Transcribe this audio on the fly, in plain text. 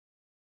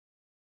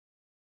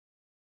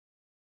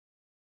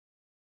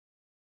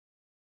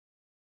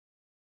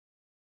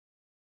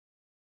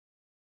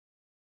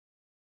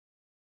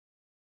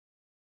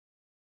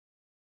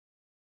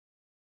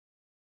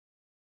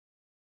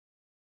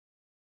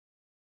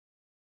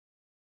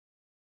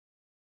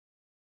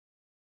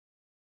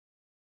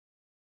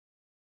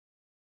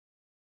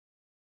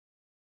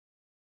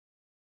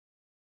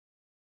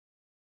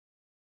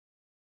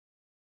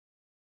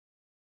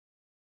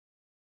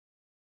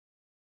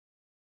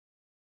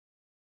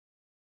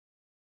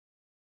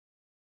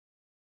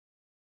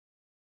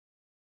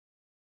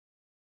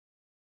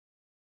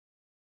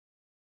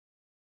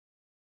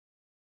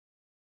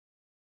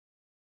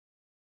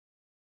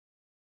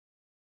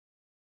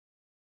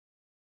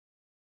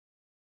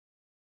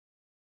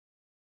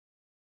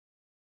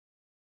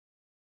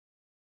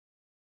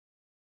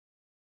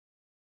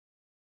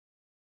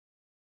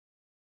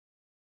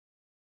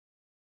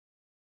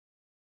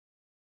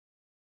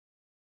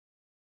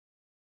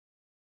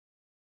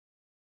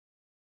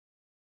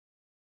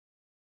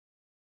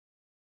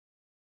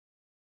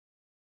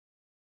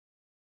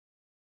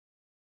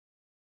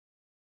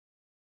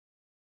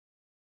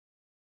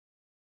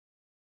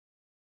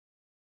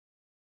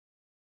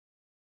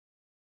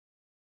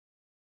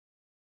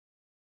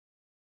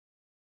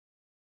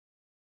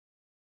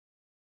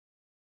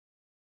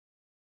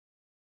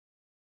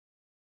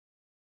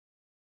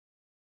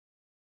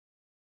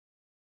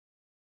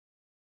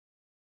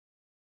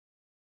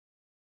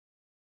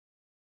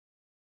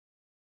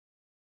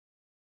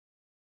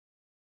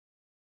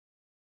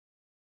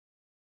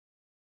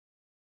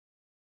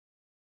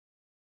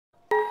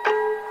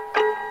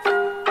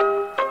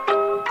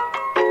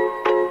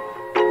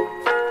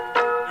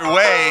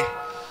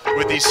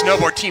the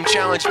Snowboard Team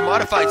Challenge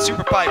Modified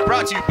Superpipe,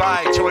 brought to you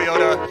by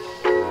Toyota.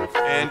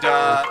 And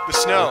the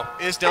snow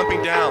is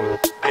dumping down.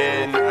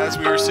 And as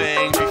we were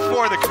saying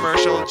before the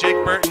commercial, Jake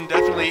Burton,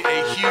 definitely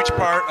a huge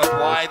part of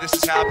why this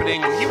is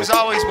happening. And he was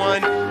always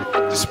one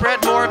to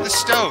spread more of the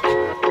stoke,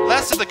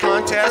 less of the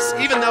contests,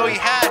 even though he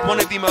had one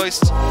of the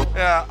most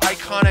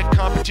iconic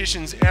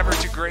competitions ever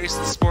to grace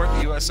the sport,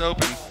 the US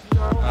Open,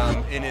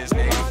 in his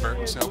name,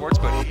 Burton Snowboards.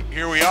 But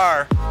here we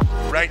are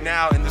right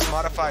now in this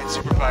modified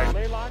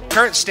Superpipe.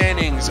 Current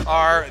standings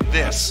are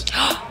this.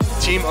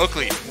 Team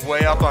Oakley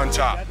way up on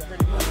top.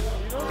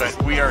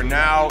 But we are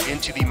now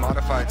into the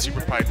modified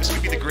Superpipe. This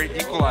could be the great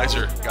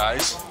equalizer,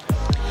 guys.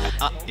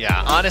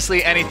 Yeah,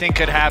 honestly, anything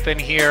could happen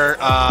here.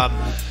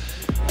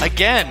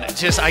 Again,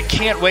 I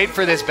can't wait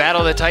for this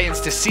Battle of the Titans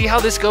to see how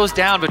this goes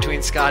down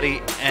between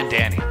Scotty and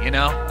Danny, you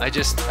know? I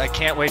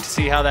can't wait to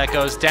see how that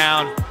goes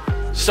down.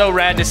 So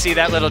rad to see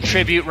that little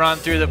tribute run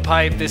through the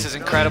pipe. This is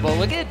incredible.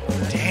 Look at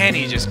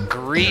Danny just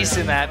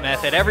greasing that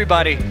method.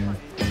 Everybody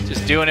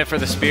just doing it for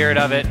the spirit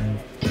of it.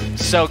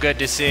 So good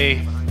to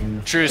see.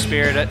 True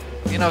spirit.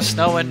 You know,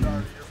 snowing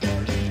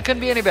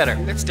couldn't be any better.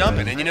 It's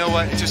dumping, and you know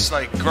what? It's just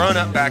like growing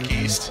up back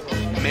east,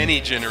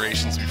 many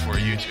generations before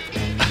you two,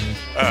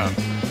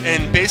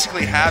 and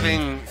basically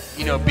having,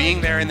 you know, being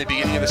there in the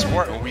beginning of the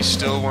sport when we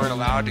still weren't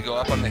allowed to go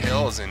up on the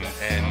hills, and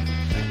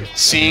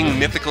seeing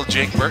mythical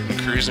Jake Burton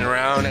cruising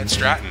around at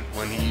Stratton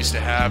when he used to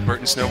have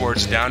Burton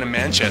Snowboards down in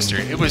Manchester.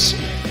 It was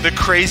the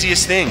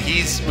craziest thing.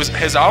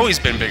 Has always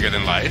been bigger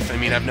than life. I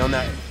mean, I've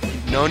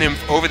known him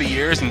over the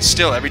years, and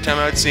still every time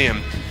I would see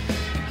him,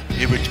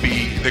 it would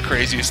be the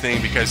craziest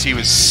thing because he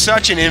was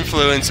such an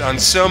influence on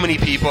so many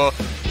people.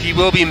 He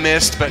will be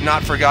missed but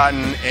not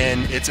forgotten,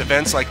 and it's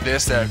events like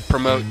this that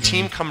promote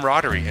team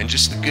camaraderie and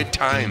just the good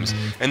times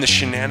and the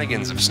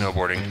shenanigans of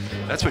snowboarding.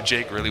 That's what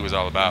Jake really was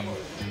all about.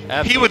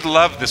 Absolutely. He would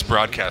love this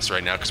broadcast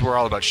right now because we're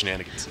all about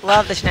shenanigans.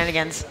 Love the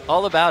shenanigans.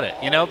 All about it,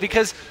 you know,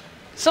 because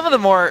some of the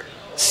more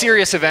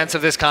serious events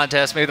of this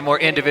contest, maybe the more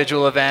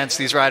individual events,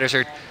 these riders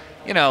are,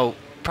 you know,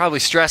 probably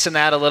stressing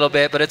that a little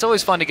bit, but it's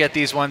always fun to get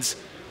these ones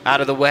out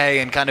of the way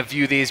and kind of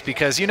view these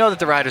because you know that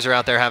the riders are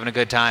out there having a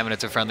good time and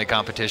it's a friendly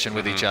competition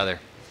with each other.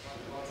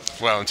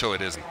 Well, until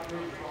it isn't.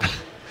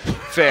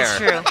 Fair. It's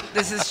true.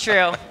 This is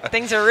true.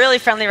 Things are really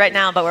friendly right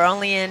now, but we're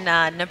only in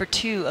number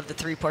 2 of the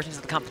 3 portions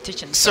of the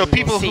competition. So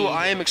people who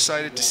I am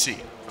excited to see,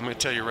 I'm going to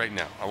tell you right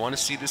now, I want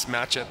to see this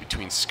matchup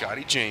between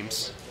Scotty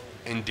James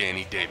and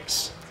Danny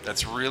Davis.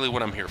 That's really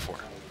what I'm here for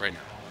right now.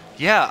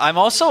 Yeah, I'm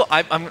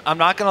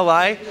not going to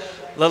lie,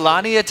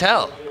 Leilani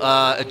Attell,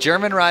 a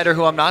German rider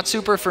who I'm not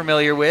super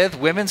familiar with.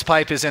 Women's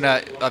pipe is in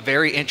a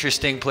very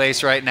interesting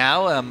place right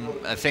now.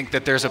 I think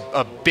that there's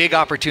a big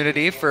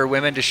opportunity for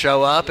women to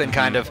show up and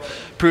kind of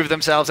prove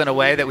themselves in a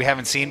way that we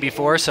haven't seen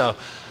before. So,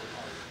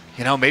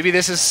 you know, maybe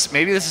this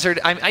is her.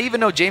 I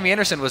even know Jamie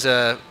Anderson was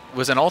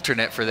an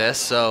alternate for this,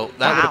 so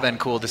that would have been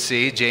cool to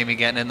see Jamie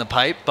getting in the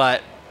pipe.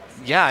 But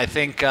yeah, I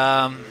think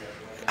I'm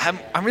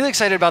really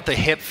excited about the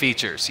hip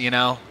features. You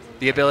know,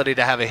 the ability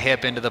to have a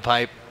hip into the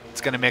pipe. It's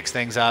going to mix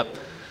things up.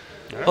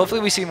 Hopefully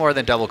we see more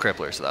than double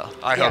cripplers, though.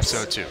 I hope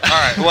so, too. All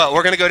right, well,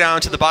 we're going to go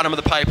down to the bottom of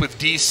the pipe with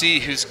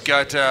DC, who's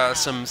got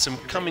some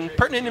coming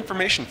pertinent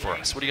information for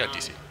us. What do you got,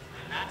 DC?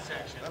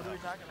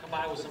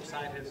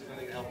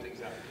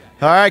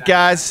 All right,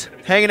 guys.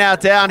 Hanging out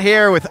down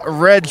here with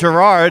Red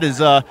Gerard as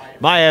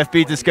my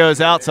FB just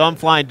goes out, so I'm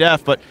flying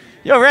deaf. But,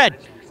 yo, Red,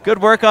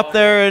 good work up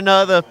there in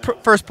the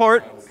first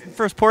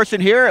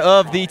portion here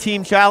of the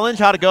team challenge.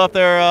 How to go up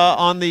there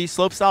on the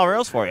slopestyle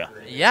rails for you?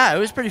 Yeah, it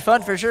was pretty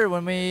fun for sure.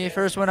 When we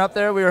first went up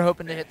there, we were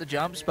hoping to hit the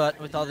jumps, but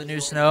with all the new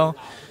snow,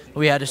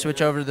 we had to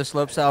switch over to the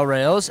slopestyle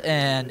rails,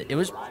 and it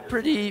was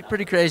pretty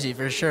crazy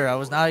for sure. I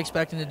was not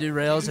expecting to do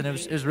rails, and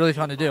it was really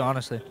fun to do,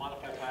 honestly.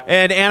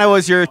 And Anna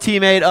was your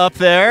teammate up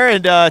there,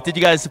 and did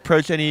you guys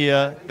approach any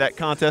that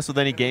contest with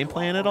any game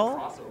plan at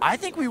all? I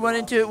think we went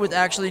into it with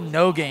actually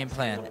no game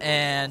plan,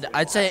 and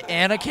I'd say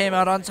Anna came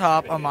out on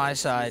top on my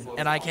side,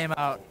 and I came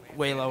out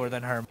way lower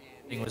than her.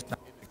 It was not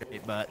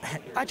great, but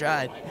I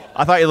tried.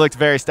 I thought you looked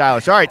very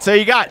stylish. All right, so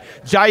you got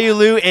Jayu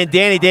Liu and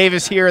Danny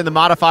Davis here in the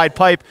modified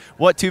pipe.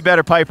 What two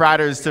better pipe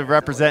riders to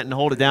represent and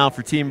hold it down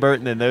for Team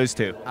Burton than those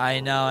two? I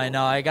know.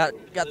 I got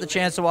the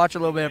chance to watch a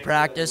little bit of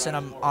practice, and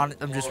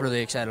I'm just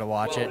really excited to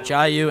watch it.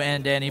 Jayu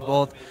and Danny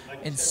both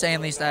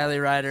insanely stylish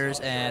riders,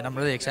 and I'm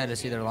really excited to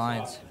see their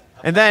lines.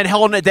 And then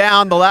holding it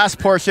down, the last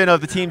portion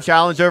of the team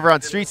challenge over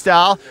on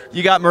Streetstyle,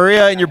 you got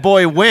Maria and your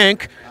boy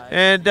Wink.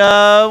 And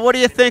what do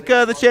you think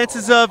the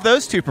chances of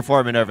those two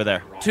performing over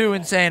there? 2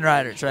 insane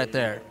riders right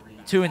there.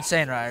 2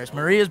 insane riders.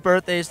 Maria's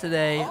birthday is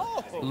today.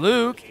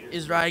 Luke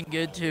is riding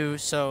good too,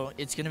 so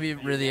it's going to be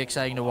really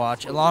exciting to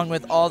watch. Along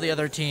with all the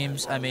other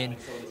teams, I mean,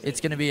 it's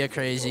going to be a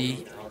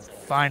crazy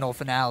final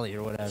finale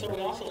or whatever.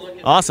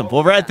 Awesome.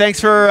 Well, Red, thanks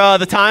for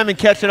the time and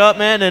catching up,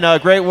 man,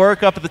 and great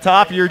work up at the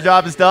top. Your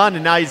job is done,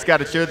 and now you just got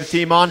to cheer the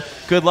team on.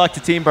 Good luck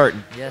to Team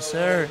Burton. Yes,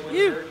 sir.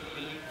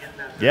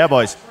 Yeah,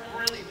 boys.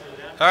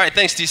 All right,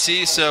 thanks,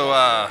 DC. So,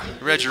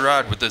 Red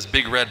Gerard with those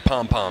big red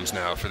pom-poms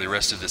now for the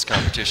rest of this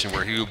competition,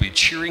 where he will be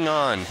cheering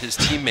on his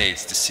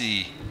teammates to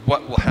see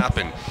what will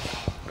happen.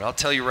 But I'll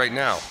tell you right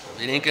now,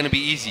 it ain't going to be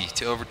easy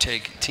to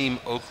overtake Team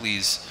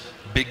Oakley's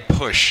big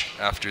push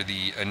after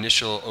the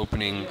initial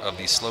opening of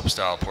the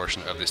slopestyle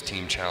portion of this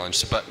team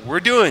challenge. But we're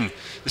doing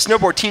the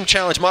Snowboard Team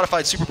Challenge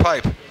Modified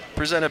Superpipe,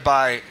 presented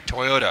by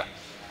Toyota.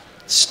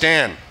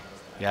 Stan,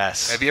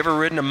 Yes. have you ever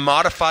ridden a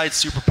modified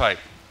Superpipe?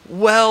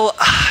 Well,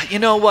 you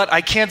know what?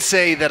 I can't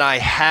say that I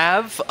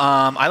have.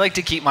 I like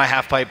to keep my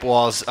half-pipe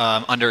walls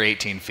under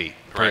 18 feet,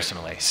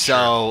 personally. Right.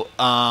 So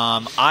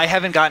I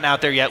haven't gotten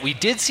out there yet. We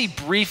did see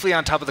briefly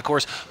on top of the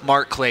course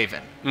Mark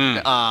Clavin.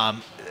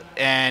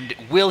 And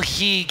will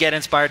he get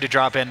inspired to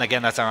drop in?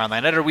 Again, that's our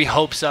online editor. We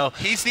hope so.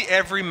 He's the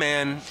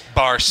everyman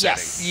bar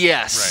setting.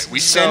 Yes. Right. We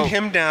send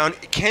him down.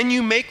 Can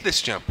you make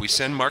this jump? We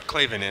send Mark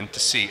Clavin in to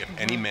see if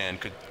any man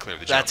could clear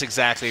the jump. That's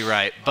exactly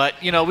right.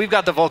 But, you know, we've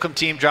got the Volcom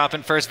team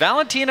dropping first.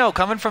 Valentino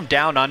coming from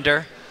down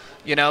under,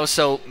 you know,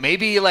 so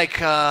maybe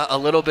like a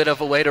little bit of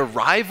a way to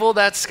rival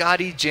that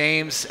Scotty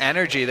James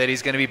energy that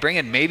he's going to be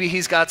bringing. Maybe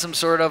he's got some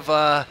sort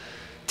of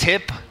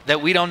tip that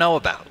we don't know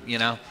about, you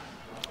know?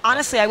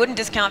 Honestly, I wouldn't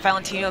discount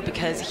Valentino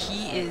because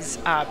he is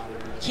kind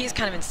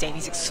of insane.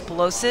 He's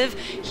explosive.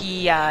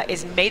 He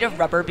is made of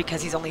rubber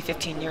because he's only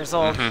 15 years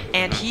old,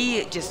 and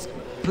he just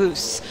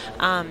boosts.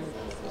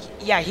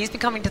 Yeah, he's been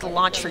coming to the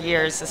launch for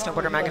years, the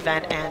Snowboarder Mag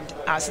event,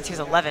 and since he was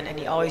 11, and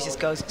he always just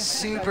goes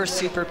super,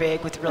 super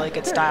big with really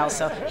good style.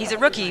 So he's a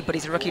rookie, but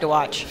he's a rookie to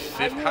watch.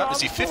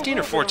 Is he 15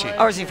 or 14?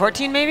 Or is he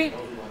 14 maybe?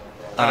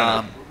 I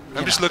don't know.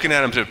 I'm just looking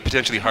at him to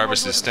potentially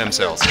harvest his stem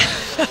cells.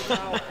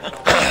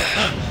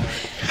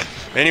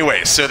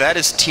 Anyway, so that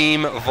is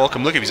Team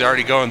Volcom. Look, he's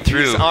already going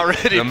through the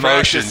motions.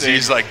 Practicing.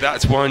 He's like,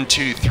 that's 1,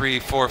 2, 3,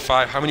 4,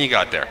 5. How many you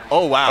got there?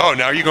 Oh, wow. Oh,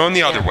 now you're going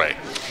the other way.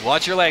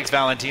 Watch your legs,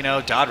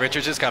 Valentino. Dodd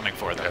Richards is coming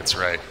for them. That's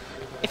right.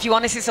 If you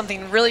want to see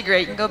something really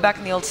great, you can go back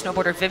in the old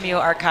Snowboarder Vimeo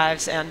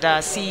archives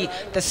and see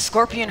the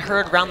Scorpion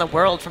Herd Around the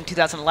World from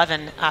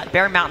 2011 at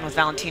Bear Mountain with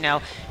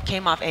Valentino.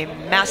 Came off a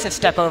massive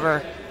step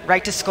over,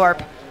 right to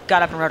Scorp,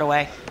 got up and rode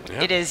away.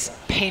 Yep. It is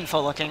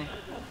painful looking.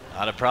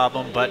 Not a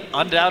problem, but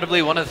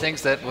undoubtedly one of the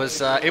things that was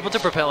able to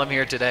propel him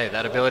here today,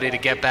 that ability to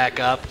get back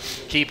up,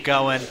 keep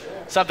going,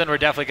 something we're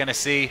definitely going to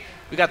see.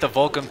 We got the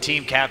Volcom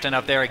team captain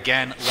up there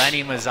again,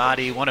 Lenny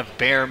Mazzotti, one of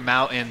Bear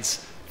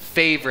Mountain's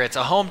favorites,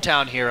 a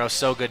hometown hero.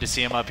 So good to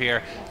see him up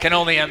here. Can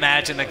only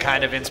imagine the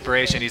kind of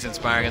inspiration he's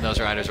inspiring in those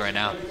riders right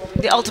now.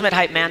 The ultimate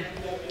hype man.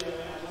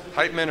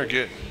 Hype men are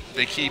good.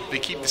 They keep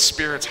the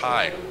spirits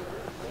high.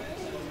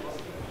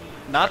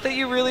 Not that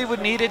you really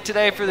would need it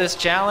today for this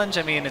challenge.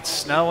 I mean, it's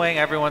snowing.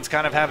 Everyone's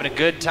kind of having a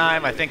good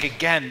time. I think,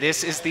 again,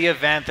 this is the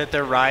event that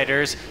the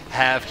riders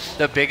have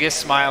the biggest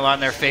smile on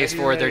their face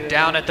for. They're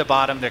down at the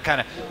bottom. They're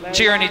kind of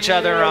cheering each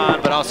other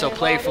on, but also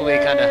playfully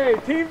kind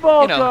of, you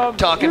know,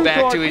 talking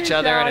back to each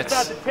other. And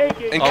it's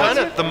kind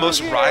of the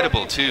most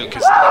rideable, too,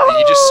 because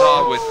you just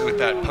saw with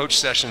that poach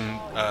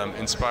session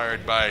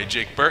inspired by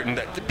Jake Burton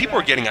that the people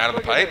were getting out of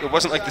the pipe. It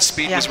wasn't like the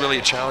speed was really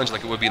a challenge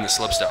like it would be in the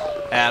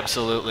slopestyle.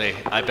 Absolutely.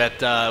 I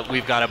bet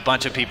we've got a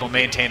bunch of people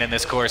maintaining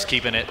this course,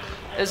 keeping it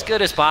as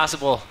good as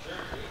possible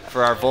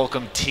for our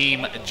Volcom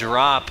team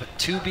drop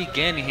to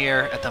begin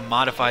here at the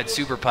Modified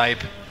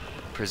Superpipe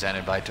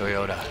presented by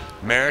Toyota.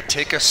 Mara,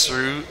 take us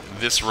through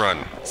this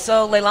run.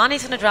 So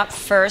Leilani's going to drop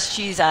first.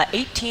 She's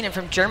 18 and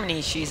from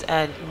Germany. She's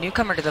a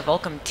newcomer to the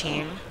Volcom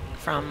team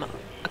from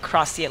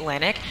across the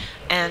Atlantic.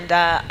 And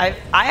I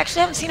actually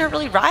haven't seen her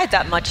really ride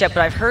that much yet,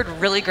 but I've heard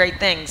really great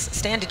things.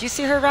 Stan, did you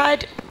see her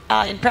ride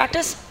in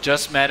practice?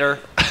 Just met her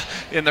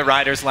in the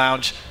Riders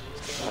Lounge.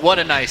 What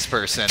a nice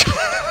person.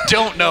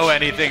 Don't know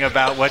anything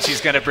about what she's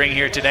going to bring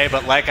here today,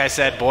 but like I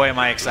said, boy, am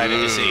I excited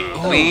to see.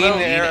 Lean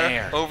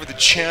air over the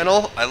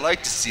channel. I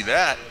like to see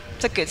that.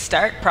 It's a good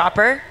start.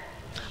 Proper.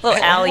 A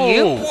little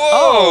alley-oop. Whoa!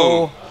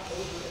 Oh.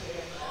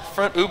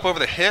 Front oop over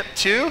the hip,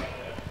 too.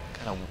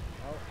 Kind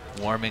of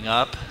warming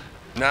up.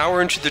 Now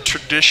we're into the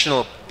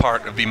traditional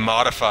part of the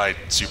modified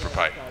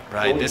Superpipe.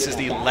 Right, this is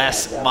the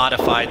less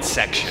modified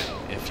section,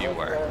 if you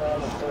were.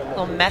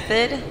 Little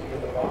method.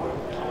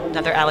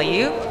 Another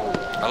alley-oop.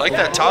 I like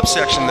that top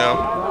section,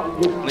 though.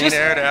 Lean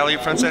air to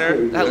alley-oop front side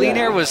air. That lean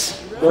air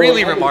was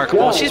really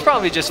remarkable. She's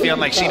probably just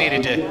feeling like she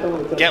needed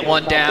to get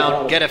one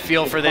down, get a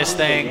feel for this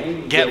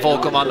thing, get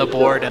Volcom on the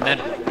board, and then,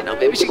 you know,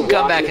 maybe she can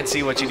come back and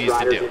see what she needs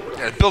to do.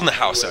 Yeah, building a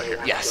house out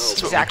here. Yes,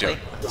 That's exactly.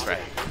 That's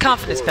right.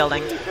 Confidence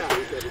building.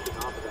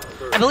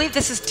 I believe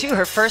this is, too,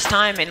 her first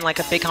time in, like,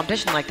 a big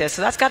competition like this,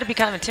 so that's got to be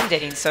kind of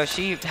intimidating, so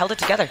she held it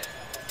together.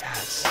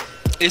 Yes.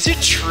 Is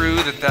it true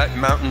that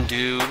Mountain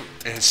Dew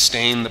has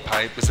stained the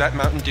pipe? Is that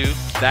Mountain Dew?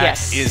 That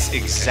is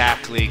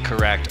exactly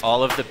correct.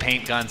 All of the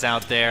paint guns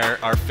out there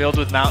are filled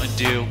with Mountain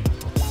Dew.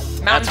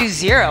 Mountain Dew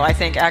Zero, I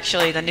think,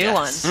 actually, the new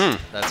one.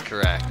 That's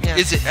correct. Yeah.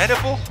 Is it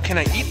edible? Can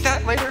I eat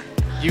that later?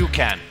 You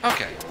can.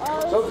 Okay.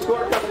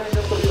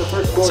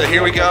 So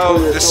here we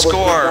go. The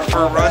score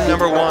for run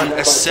number 1,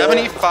 a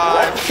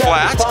 75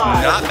 flat.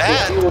 Not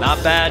bad.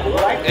 Not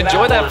bad.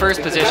 Enjoy that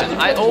first position.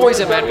 I always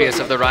am envious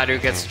of the rider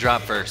who gets to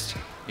drop first.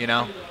 you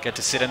know, get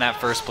to sit in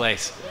that first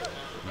place.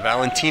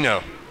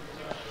 Valentino,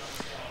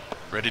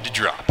 ready to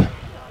drop.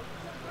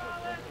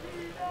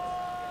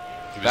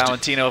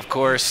 Valentino, of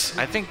course,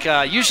 I think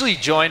usually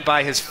joined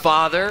by his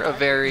father, a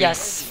very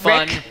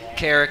fun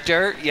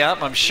character.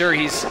 Yep, I'm sure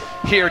he's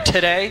here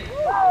today.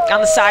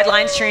 On the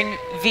sidelines, cheering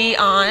V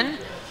on.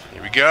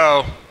 Here we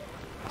go.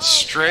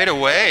 Straight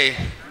away,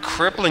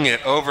 crippling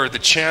it over the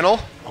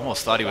channel.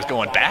 Almost thought he was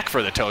going back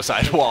for the toe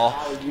side wall.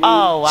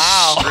 Oh,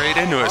 wow. Straight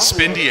into a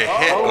Spindia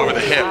hit over the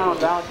hip.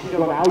 Now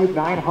he's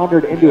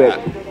 900 into it.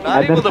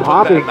 Not able to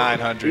put that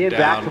 900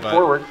 down, but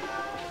forward.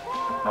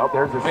 Oh,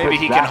 there's a maybe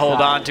he can hold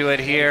on to it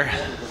here.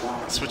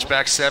 Switch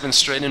back 7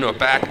 straight into a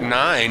back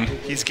 9.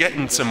 He's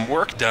getting some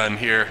work done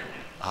here.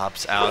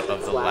 Opts out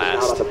of the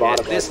last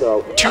hit. This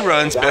 2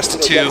 runs, best of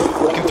 2. You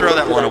can throw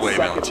that one away,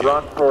 Valentino.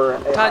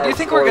 Todd, do you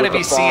think we're going to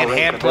be seeing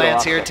hand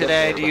plants here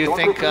today? Do you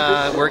think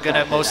we're going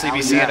to mostly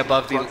be seeing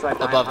above the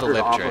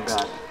lip tricks?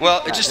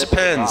 Well, it just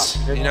depends.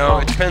 You know,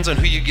 it depends on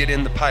who you get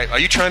in the pipe. Are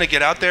you trying to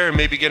get out there and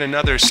maybe get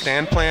another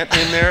stand plant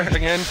in there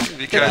again?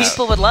 Because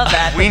people would love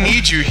that. We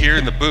need you here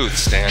in the booth,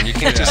 Stan. You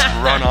can't just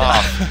run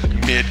off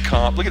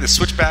mid-comp. Look at the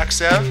switchback,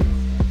 Sev.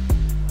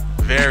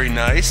 Very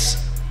nice.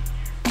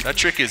 That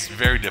trick is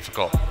very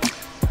difficult.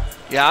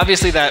 Yeah,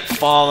 obviously that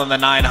fall in the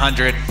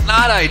 900,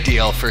 not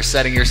ideal for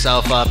setting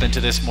yourself up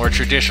into this more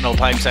traditional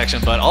pipe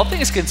section, but all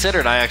things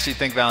considered, I actually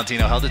think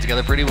Valentino held it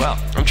together pretty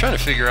well. I'm trying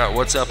to figure out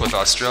what's up with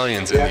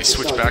Australians and these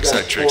switch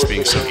backside tricks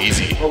being so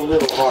easy.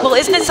 Well,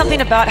 isn't it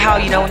something about how,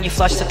 you know, when you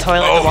flush the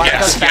toilet, the water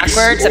goes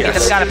backwards? I mean,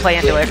 it's got to play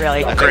into it,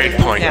 really. Great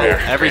point there.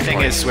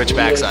 Everything is switch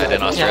backside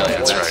in Australia.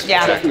 That's right.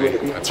 Yeah.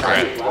 Exactly. That's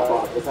right.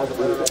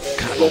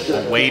 Kind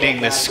of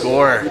waiting the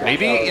score.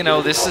 Maybe, you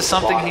know, this is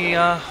something he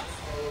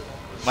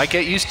might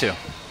get used to.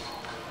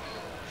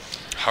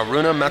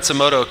 Haruna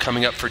Matsumoto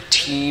coming up for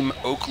Team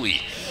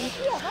Oakley,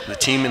 the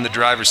team in the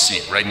driver's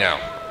seat right now.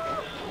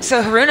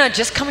 So Haruna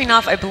just coming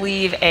off, I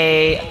believe,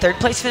 a 3rd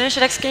place finish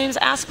at X Games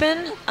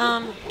Aspen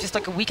just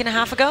like a week and a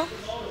half ago.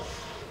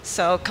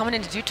 So coming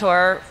into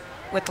Dutour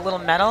with a little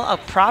medal, a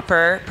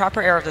proper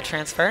error of the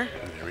transfer.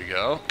 There we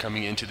go,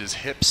 coming into this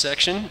hip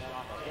section.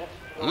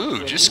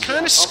 Ooh, just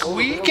kind of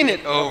squeaking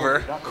it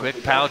over.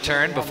 Quick pow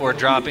turn before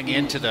dropping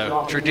into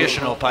the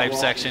traditional pipe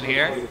section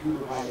here.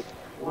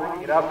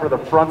 Lining it up for the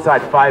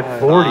frontside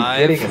 540,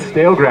 getting a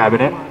stale grab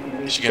in it.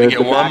 She's going to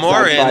get one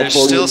more in. There's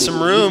still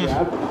some room.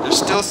 There's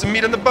still some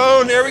meat on the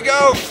bone. There we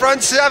go,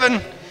 front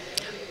 7.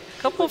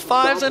 Couple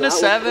 5s and a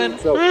 7.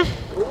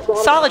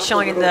 Solid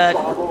showing in the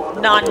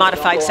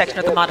non-modified section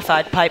of the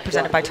modified pipe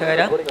presented by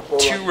Toyota.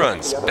 2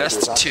 runs,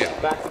 best 2. You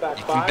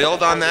can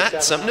build on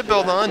that, something to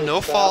build on,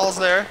 no falls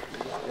there.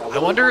 I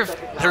wonder if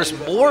there's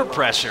more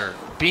pressure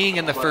being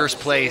in the first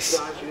place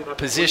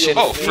position,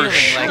 for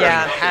sure. like you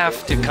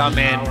have to come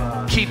in,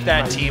 keep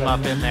that team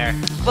up in there.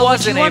 But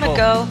would you want to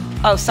go?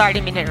 Oh, sorry,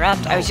 didn't mean to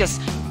interrupt. I was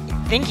just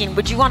thinking,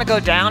 would you want to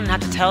go down and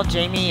have to tell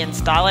Jamie and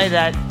Stale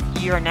that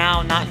you are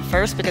now not in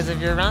first because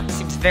of your run?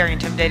 Seems very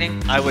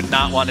intimidating. I would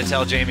not want to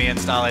tell Jamie and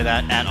Stale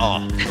that at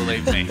all.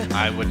 Believe me,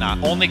 I would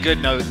not. Only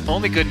good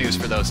news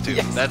for those two.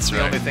 Yes. That's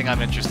the only thing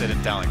I'm interested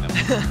in telling them.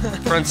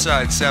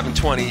 Frontside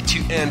 720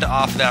 to end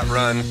off that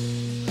run.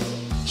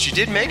 She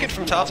did make it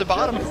from top to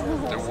bottom.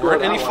 There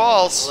weren't any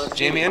falls.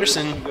 Jamie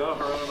Anderson,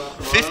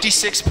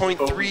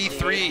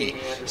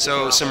 56.33.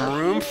 So some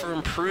room for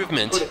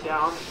improvement.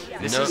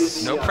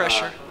 No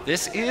pressure.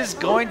 This is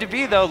going to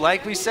be, though,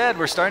 like we said,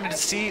 we're starting to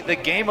see the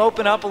game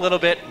open up a little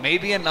bit.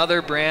 Maybe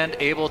another brand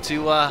able to,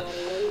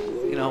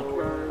 you know,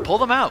 pull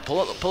them out,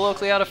 pull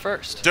Oakley out of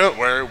first. Don't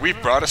worry, we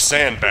brought a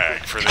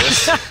sandbag for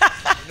this.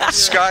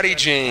 Scotty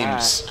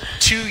James,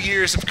 2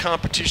 years of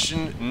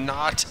competition,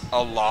 not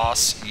a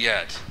loss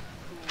yet.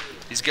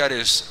 He's got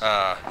his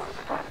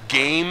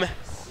game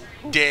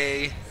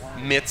day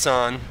mitts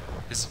on,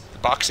 his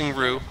boxing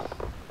roo.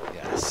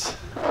 Yes.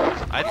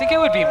 I think it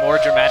would be more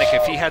dramatic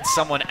if he had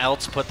someone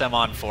else put them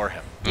on for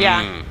him.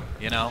 Yeah.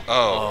 You know?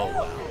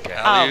 Wow. Okay.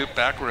 Alley-oop,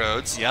 back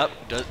roads. Yep.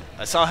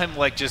 I saw him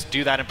like just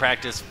do that in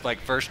practice,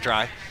 like first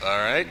try. All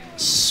right.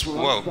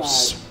 Whoa.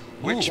 Was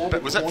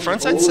that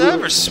frontside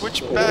Sev or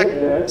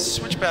switchback?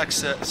 Switchback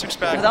set.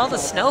 Switchback. With all the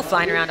snow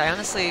flying around, I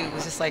honestly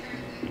was just like,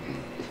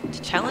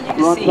 challenging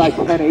to see.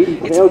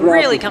 It's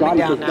really coming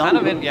down now. Kind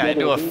of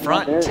into a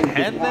front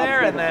 10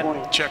 there, and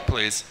then check,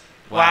 please.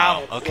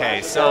 Wow.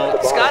 Okay, so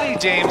Scotty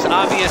James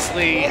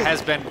obviously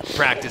has been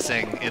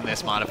practicing in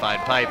this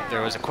modified pipe.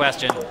 There was a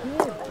question.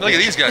 Look at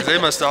these guys. They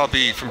must all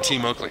be from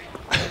Team Oakley.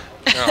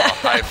 They're all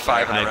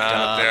high-fiving around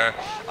up there.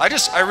 I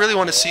really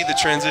want to see the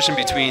transition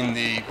between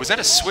the. Was that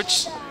a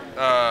switch?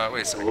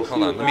 Wait a second.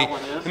 Hold on.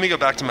 Let me go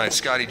back to my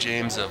Scotty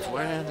James of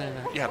where the.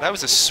 Yeah, that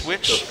was a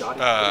switch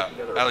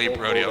alley-oop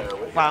rodeo.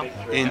 Wow.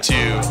 Into.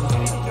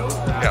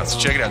 Yeah, so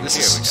check it out. This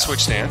is switch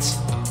stance.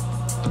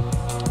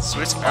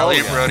 Switch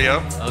alley-oop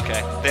rodeo.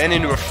 Okay. Then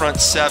into a front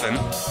 7.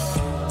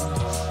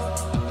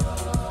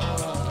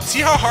 See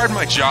how hard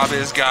my job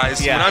is, guys?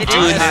 Yeah. When I'm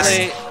doing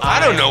this, I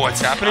don't know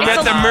what's happening. I'm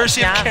at the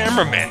mercy of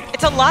cameramen.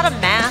 It's a lot of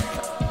math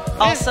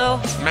Also,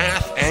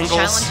 math,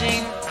 angles.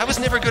 challenging. I was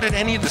never good at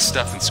any of this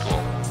stuff in school.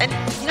 And,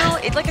 you know,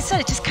 like I said,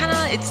 it just kind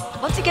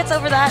of, once he gets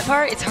over that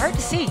part, it's hard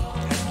to see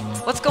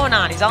what's going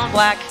on. He's all in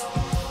black.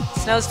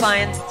 Snow's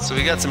flying. So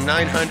we got some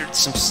 900,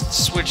 some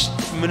switch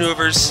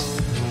maneuvers.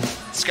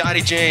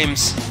 Scotty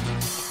James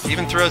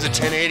even throws a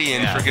 1080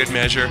 in for good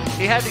measure.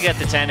 He had to get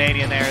the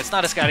 1080 in there. It's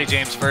not a Scotty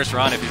James first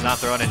run if he's not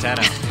throwing a 10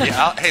 out.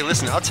 Yeah, hey,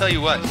 listen, I'll tell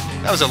you what.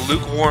 That was a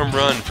lukewarm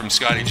run from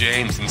Scotty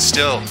James, and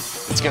still,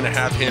 it's going to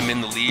have him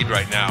in the lead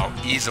right now,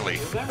 easily.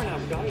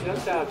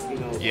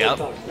 Yep.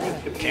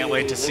 Can't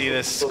wait to see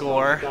this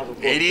score.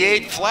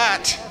 88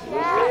 flat.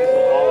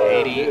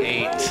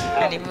 88.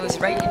 And he moves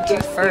right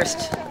into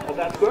first.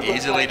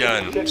 Easily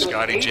done,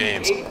 Scotty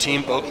James.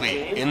 Team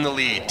Oakley in the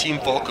lead. Team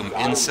Volcom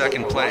in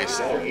second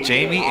place.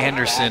 Jamie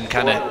Anderson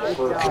kind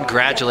of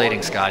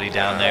congratulating Scotty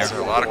down there. There's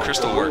a lot of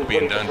crystal work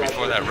being done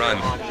before that run.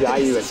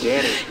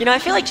 You know, I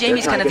feel like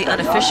Jamie's kind of the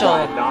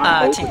unofficial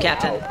team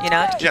captain, you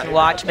know, keeping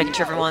watch, making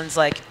sure everyone's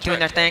like doing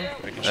their thing.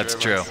 That's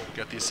true.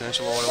 Got the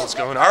essential oils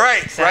going. All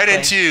right, right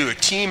into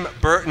Team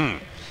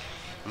Burton.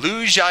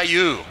 Lu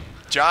Jiayu.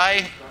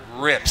 Jai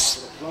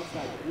rips.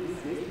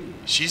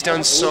 She's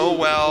done so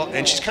well,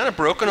 and she's kind of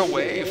broken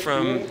away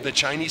from the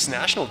Chinese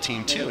national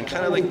team too, and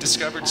kind of like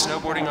discovered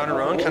snowboarding on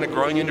her own, kind of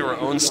growing into her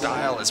own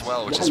style as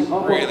well, which is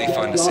really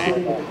fun to see.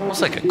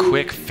 Almost like a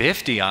quick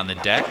 50 on the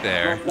deck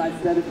there.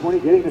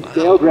 Getting the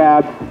scale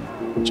grab.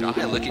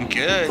 Jai looking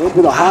good.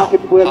 Into the hawk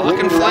and flip. Hawk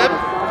and flip.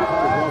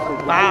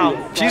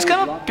 Wow, she's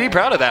gonna be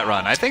proud of that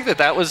run. I think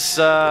that was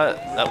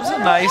a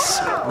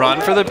nice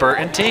run for the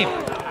Burton team.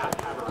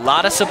 A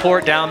lot of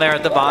support down there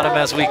at the bottom,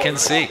 as we can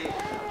see.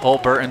 Whole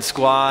Burton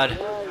squad. I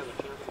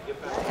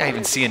think I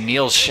even see a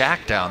Neil's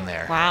shack down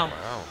there. Wow.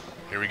 Wow.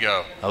 Here we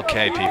go.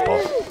 Okay,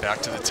 people.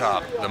 Back to the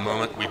top. The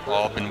moment we've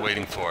all been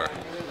waiting for.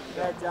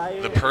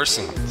 The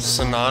person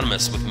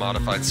synonymous with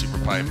modified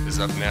Superpipe is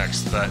up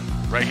next. But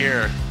right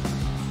here,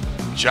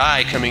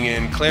 Jai coming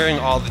in, clearing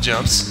all the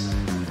jumps.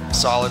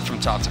 Solid from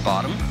top to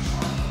bottom.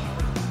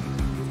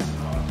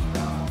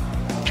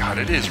 God,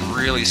 it is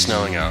really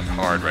snowing out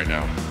hard right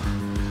now.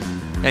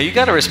 Now, you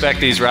got to respect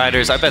these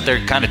riders. I bet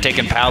they're kind of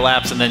taking pow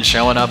laps and then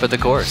showing up at the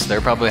course.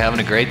 They're probably having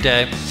a great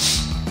day.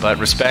 But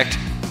respect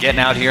getting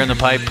out here in the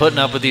pipe, putting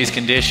up with these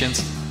conditions,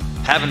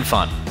 having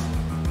fun.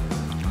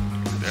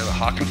 There, the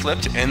hawk and flip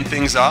to end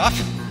things off.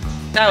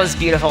 That was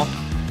beautiful.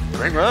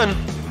 Great run.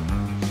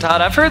 Todd,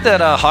 I've heard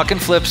that hawk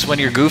and flips when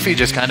you're goofy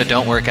just kind of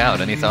don't work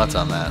out. Any thoughts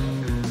on that?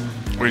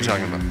 What are you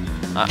talking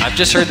about? I've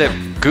just heard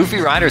that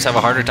goofy riders have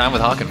a harder time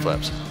with hawk and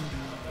flips.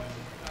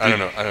 I don't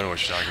know what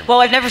you're talking about. Well,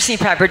 I've never seen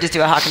Pat Bridges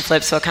do a hawk and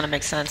flip, so it kind of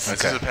makes sense.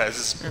 This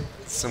is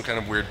some kind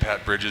of weird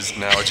Pat Bridges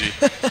analogy.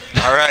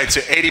 All right, so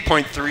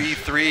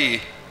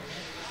 80.33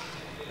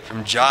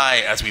 from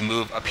Jai as we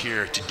move up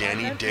here to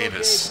Danny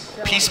Davis.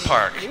 Peace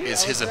Park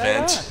is his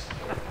event.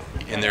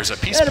 And there's a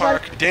Peace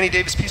Park, Danny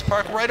Davis Peace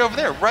Park right over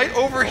there, right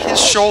over his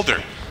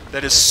shoulder.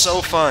 That is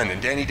so fun.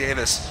 And Danny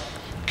Davis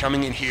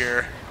coming in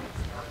here,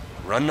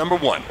 run number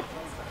 1.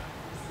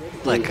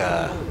 Like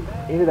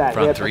Into that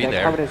front hip, 3 and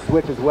then there. coming in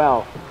switch as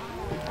well.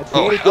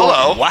 Oh,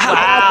 hello. Wow.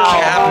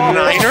 Cap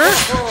Niner.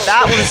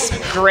 That was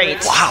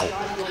great. Wow.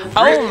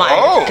 Oh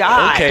my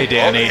God. Okay,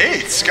 Danny. Hey,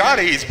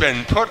 Scotty's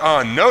been put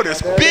on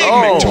notice. Big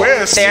Oh,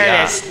 McTwist. There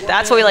it is.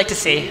 That's what we like to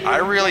see.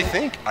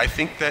 I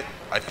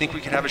think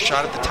we could have a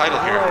shot at the title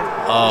here.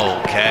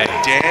 Okay.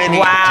 Danny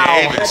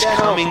Wow. Davis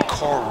coming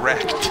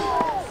correct.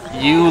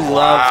 You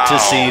love to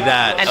see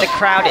that. And the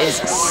crowd is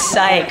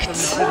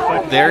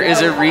psyched. There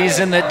is a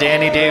reason that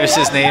Danny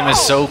Davis's name is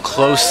so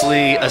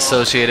closely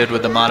associated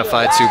with the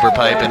modified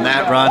Superpipe, and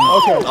that run,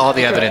 all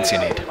the evidence you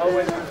need.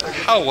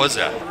 How was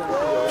that?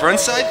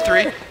 Frontside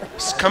 3,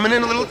 just coming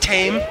in a little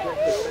tame,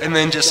 and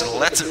then just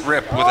lets it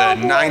rip with a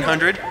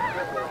 900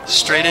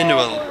 straight into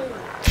a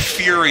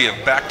fury of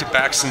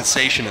back-to-back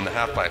sensation in the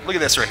half-pipe. Look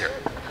at this right here.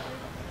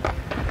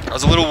 I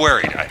was a little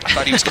worried. I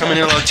thought he was coming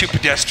in a little too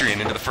pedestrian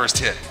into the first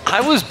hit.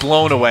 I was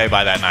blown away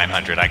by that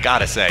 900, I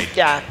gotta say.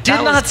 Yeah. Did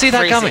that not was see that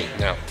crazy. coming.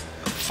 No.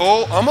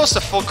 Almost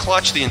a full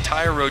clutch the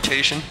entire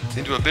rotation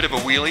into a bit of a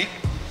wheelie,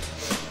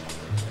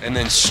 and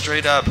then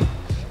straight up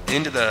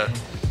into the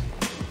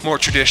more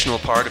traditional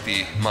part of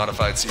the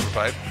modified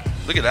Superpipe.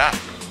 Look at that.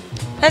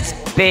 That's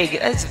big.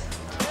 That's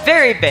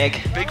very big.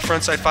 Big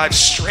frontside 5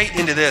 straight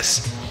into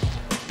this.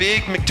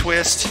 Big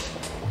McTwist.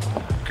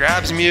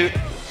 Grabs mute.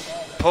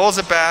 Pulls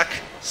it back.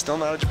 Still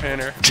not a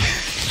Japaner.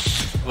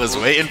 Was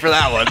waiting for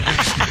that one.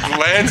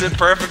 Lands it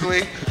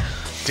perfectly.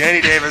 Danny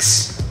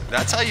Davis.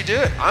 That's how you do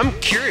it. I'm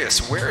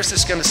curious. Where is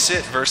this going to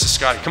sit versus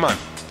Scotty? Come on.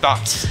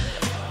 Thoughts?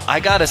 I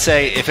gotta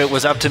say, if it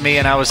was up to me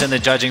and I was in the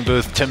judging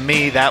booth, to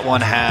me that one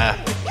had,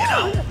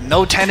 no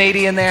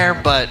 1080 in there,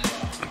 but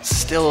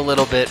still a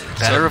little bit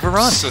better of a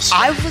run.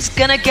 I was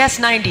gonna guess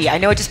 90. I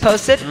know it just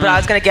posted, but I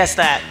was gonna guess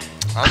that.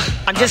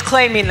 I'm just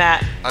claiming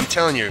that. I'm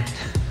telling you.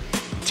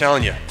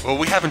 Well,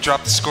 we haven't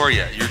dropped the score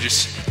yet. You're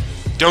just...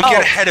 Don't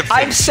get ahead of things.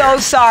 I'm so here.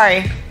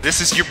 sorry.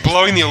 You're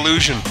blowing the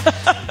illusion.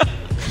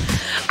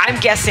 I'm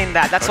guessing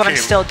that. That's what I'm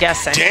still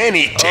guessing.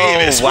 Danny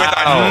Davis with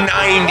a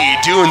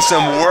 90, doing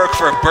some work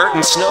for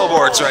Burton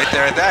Snowboards right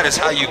there. That is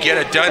how you get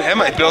it done.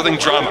 Am I building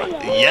drama?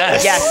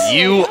 Yes,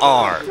 you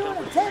are.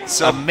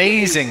 So,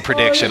 amazing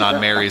prediction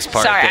on Mary's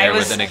part there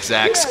with an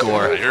exact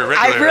score.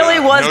 I really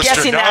was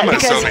guessing that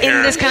because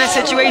in this kind of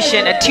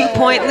situation, a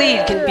 2-point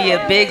lead can be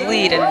a big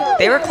lead, and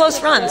they were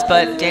close runs,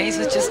 but Danny's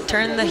was just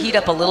turning the heat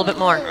up a little bit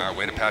more.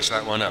 Way to patch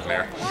that one up,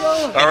 Mary.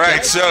 All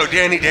right, so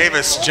Danny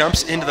Davis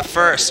jumps into the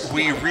first.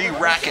 We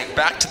re-rack it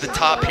back to the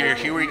top here.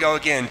 Here we go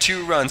again.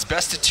 2 runs,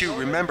 best of 2.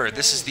 Remember,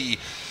 this is the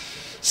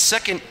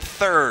second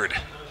third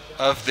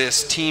of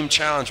this team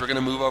challenge. We're going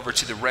to move over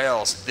to the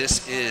rails.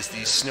 This is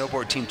the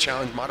Snowboard Team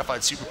Challenge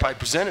Modified Superpipe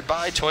presented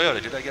by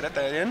Toyota. Did I get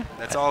that in?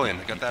 That's all in.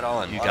 I got that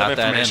all in. You got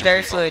that in.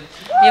 Very fluid.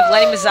 You have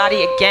Lenny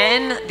Mazzotti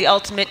again, the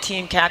ultimate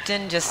team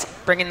captain, just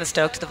bringing the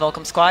stoke to the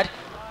Volcom squad.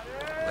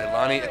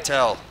 Leilani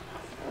Attell,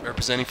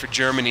 representing for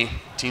Germany,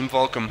 Team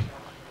Volcom.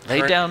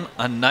 Laid down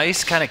a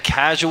nice kind of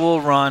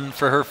casual run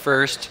for her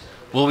first.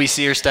 Will we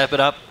see her step it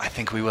up? I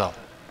think we will.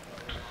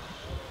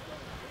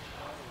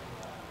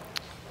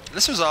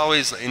 This was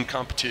always in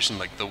competition,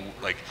 like the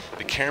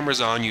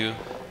camera's on you,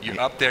 you're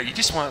up there, you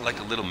just want like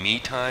a little me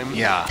time.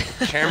 Yeah.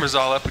 Camera's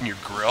all up in your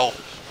grill.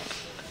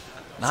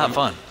 Not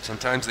fun.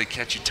 Sometimes they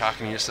catch you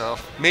talking to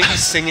yourself, maybe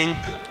singing.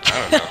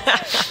 I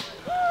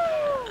don't know.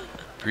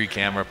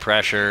 Pre-camera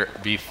pressure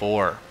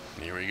before.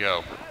 Here we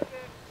go.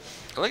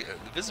 I like the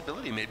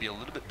visibility may be a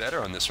little bit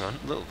better on this run.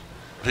 A little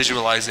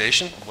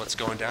visualization of what's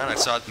going down. I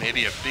saw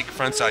maybe a big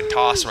frontside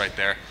toss right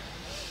there.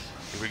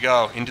 Here we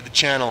go, into the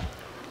channel.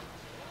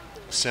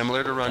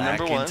 Similar to run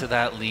number 1. Into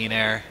that lean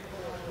air.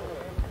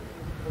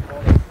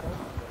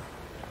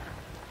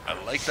 I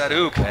like that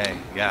oop. Okay,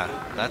 yeah,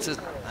 that's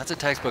a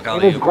textbook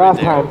alley-oop right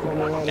there.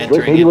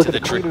 Entering into the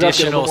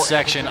traditional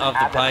section of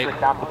the pipe.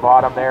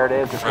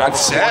 Front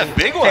set,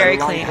 big one. Very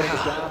clean.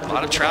 A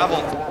lot of travel.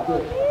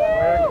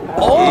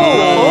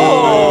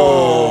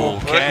 Oh,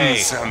 okay. Putting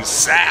some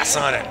sass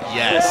on it.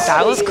 Yes.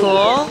 That was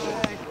cool.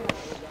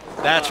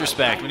 That's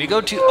respect. When you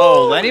go to,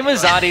 Lenny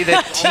Mazzotti,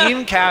 the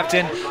team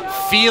captain,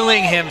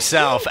 feeling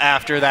himself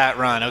after that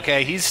run,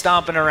 okay? He's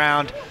stomping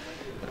around.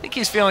 I think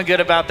he's feeling good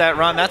about that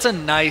run. That's a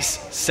nice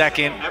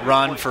second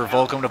run for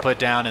Volcom to put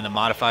down in the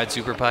modified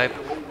Superpipe,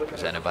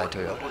 presented by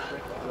Toyota.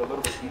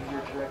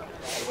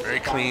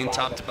 Very clean,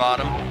 top to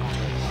bottom.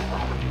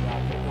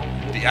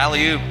 The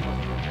alley-oop.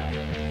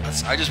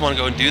 I just want to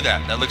go and do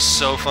that. That looks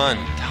so fun.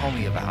 Tell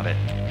me about it.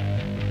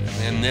 And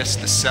then the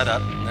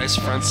setup. Nice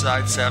front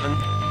side 7.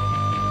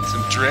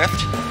 Some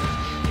drift.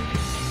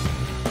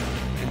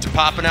 Into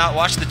popping out.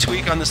 Watch the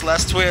tweak on this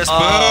last twist.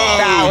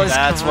 Boom!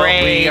 That's great.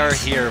 what we are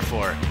here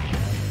for.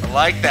 I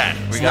like that.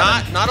 It's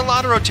not a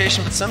lot of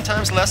rotation, but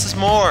sometimes less is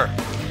more.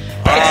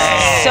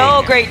 It's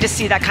so great to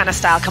see that kind of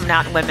style coming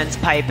out in women's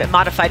pipe,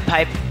 modified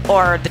pipe,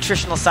 or the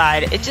traditional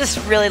side. It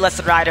just really lets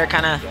the rider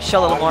kind of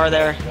show a little more of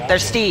their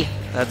stee.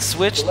 That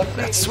switch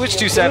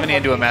 270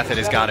 into a method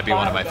has got to be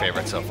one of my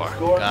favorites so far.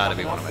 Got to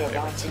be one of my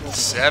favorites.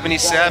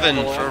 77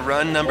 for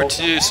run number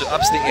 2, so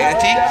ups the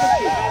ante.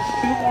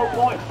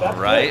 All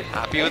right.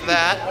 Happy with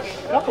that.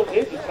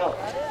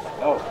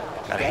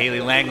 Got Haley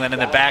Langland in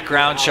the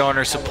background showing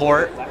her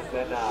support.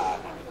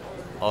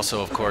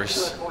 Also, of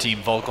course,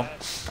 Team Volcom.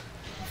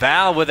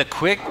 Val with a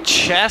quick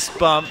chest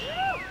bump,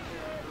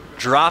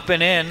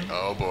 dropping in.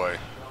 Oh boy.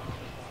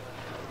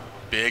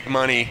 Big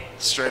money,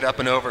 straight up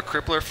and over.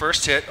 Crippler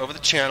first hit over the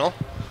channel.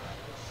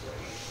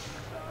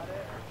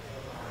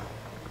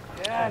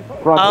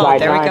 Front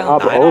there we go.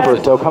 Up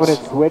over, so coming in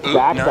switch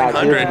back here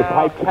 900. to the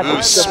pipe.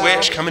 Ooh,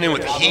 switch coming in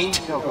with heat.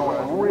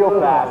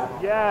 Real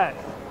fast. Yes.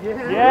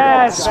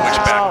 Yes. Switch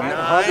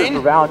back 9.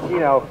 For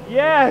Valentino.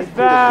 Yes,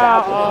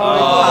 Val.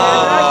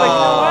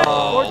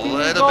 A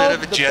little bit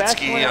of a jet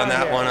ski on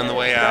that one on the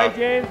way out.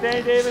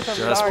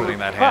 Just putting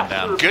that hand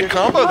down. Good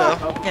combo though.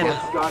 Yeah.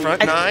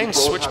 Front 9,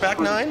 switch back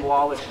 9.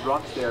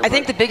 I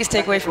think the biggest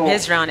takeaway from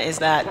his round is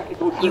that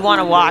you want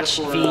to watch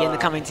V in the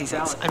coming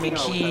seasons. I mean,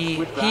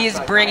 he is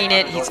bringing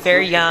it. He's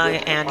very young,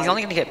 and he's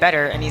only going to get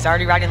better, and he's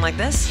already riding like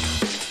this.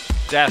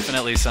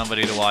 Definitely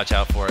somebody to watch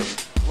out for.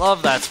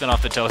 Love that spin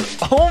off the toes.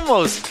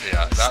 Almost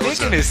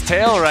sticking his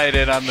tail right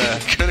in on the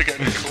could have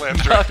gotten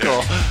clipped right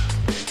there.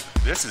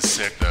 This is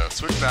sick though.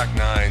 Switchback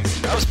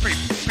 9s. That was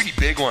pretty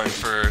big one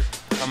for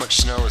how much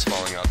snow was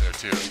falling out there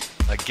too.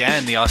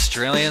 Again, the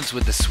Australians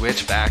with the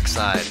switchback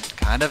side.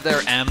 Kind of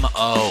their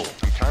MO.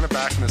 I'm kind of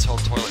back in this whole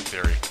toilet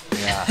theory.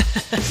 Yeah.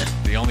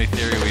 The only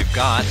theory we've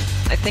got.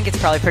 I think it's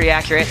probably pretty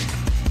accurate.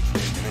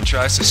 And then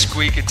tries to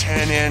squeak a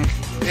 10 in.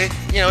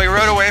 He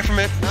rode away from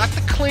it. Not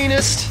the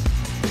cleanest.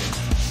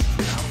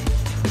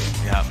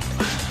 Yeah.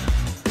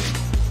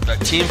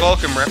 But Team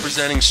Volcom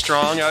representing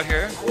strong out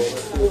here.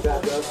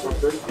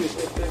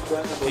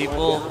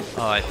 People,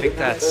 I think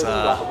that's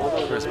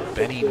where's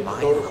Benny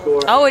Mine?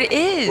 Oh, it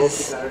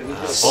is.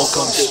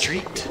 Volcom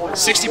Street.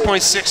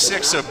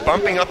 60.66, so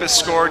bumping up his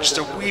score just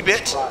a wee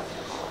bit.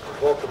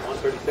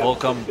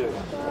 Volcom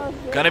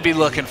Going to be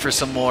looking for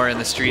some more in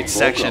the street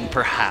section,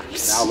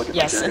 perhaps.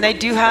 Yes, and they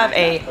do have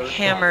a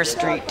hammer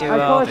street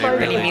duo,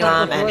 Vinny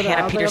Milam and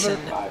Hannah Peterson,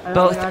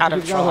 both out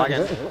of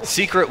Trollhagen.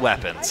 Secret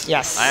weapons.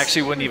 Yes. I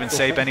actually wouldn't even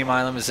say Benny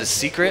Milam is a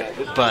secret,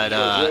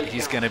 but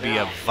he's going to be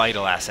a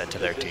vital asset to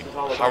their team.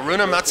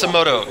 Haruna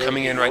Matsumoto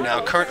coming in right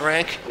now. Current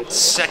rank,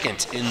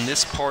 second in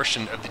this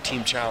portion of the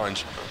team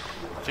challenge.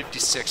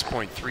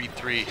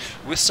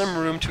 56.33, with some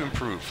room to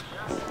improve.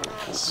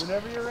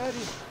 Whenever you're ready.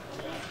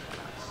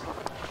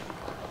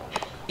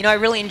 You know, I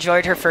really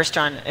enjoyed her first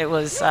run. It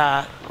was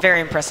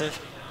very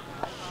impressive.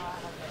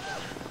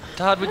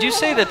 Todd, would you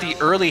say that the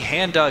early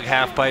hand-dug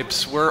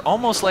half-pipes were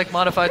almost like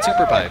modified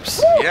superpipes?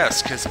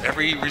 Yes, because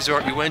every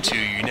resort we went to,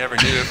 you never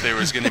knew if there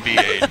was going to be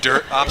a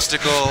dirt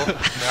obstacle,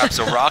 perhaps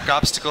a rock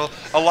obstacle.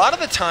 A lot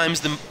of the times,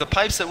 the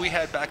pipes that we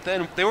had back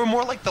then, they were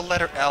more like the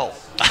letter L.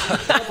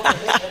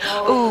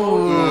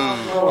 Ooh.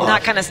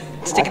 Not kind of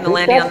sticking the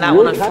landing on that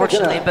one,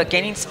 unfortunately, but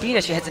gaining speed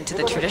as she heads into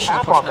the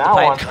traditional portion of the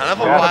pipe. Kind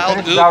of a wild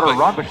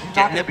oop, but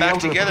getting it back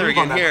together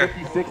again here.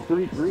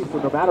 56.33, so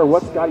no matter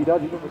what Scotty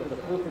does, even with the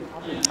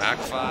Back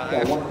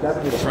 5,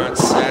 front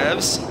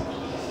sevs.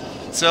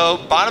 So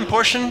bottom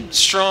portion,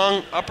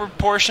 strong. Upper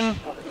portion,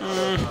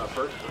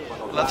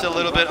 left a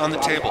little bit on the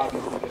table.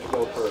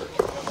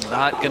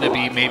 Not going to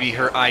be maybe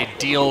her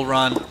ideal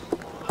run.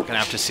 Going to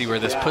have to see where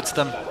this puts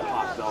them.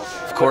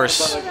 Of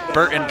course,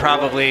 Burton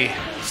probably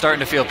starting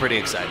to feel pretty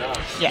excited.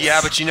 Yes.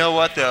 Yeah, but you know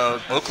what, though?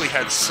 Oakley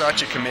had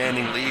such a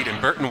commanding lead, and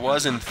Burton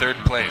was in third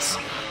place.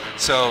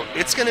 So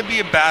it's going to be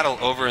a battle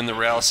over in the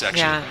rail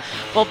section. Yeah.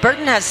 Well,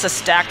 Burton has a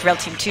stacked rail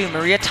team, too.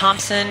 Maria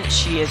Thompson,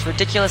 she is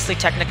ridiculously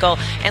technical.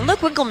 And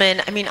Luke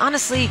Winkleman, I mean,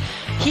 honestly,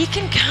 he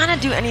can kind of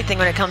do anything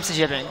when it comes to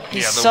jibbing.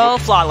 He's so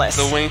flawless.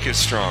 The wink is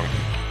strong.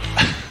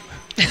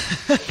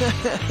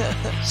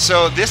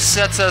 So this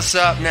sets us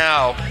up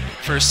now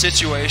for a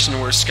situation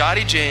where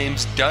Scotty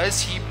James,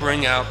 does he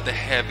bring out the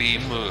heavy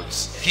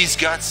moves? He's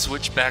got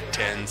switchback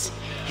 10s.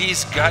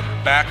 He's got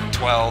back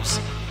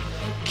 12s.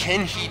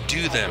 Can he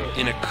do them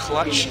in a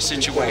clutch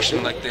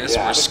situation like this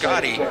where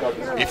Scotty,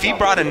 if he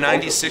brought a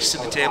 96 to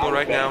the table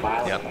right now,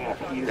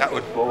 that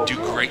would do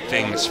great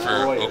things for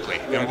Oakley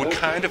and would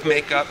kind of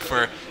make up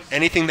for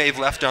anything they've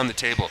left on the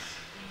table.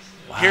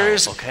 Wow,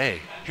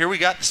 Here we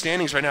got the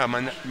standings right now.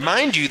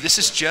 Mind you, this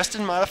is just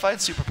in modified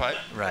Superpipe.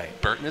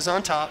 Right. Burton is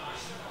on top.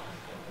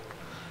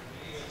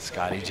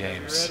 Scotty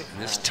James.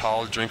 And this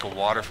tall drink of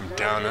water from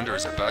down under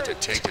is about to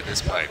take to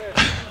this pipe.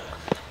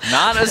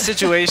 Not a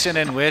situation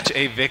in which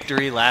a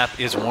victory lap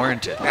is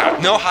warranted. Now,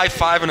 no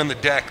high-fiving on the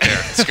deck there,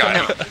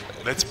 Scotty.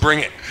 Let's bring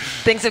it.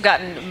 Things have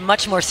gotten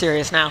much more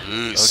serious now.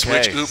 Ooh, Okay,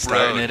 switch oop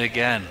starting road. it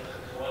again.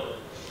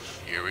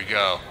 Here we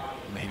go.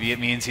 Maybe it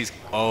means he's...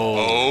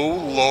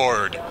 Oh,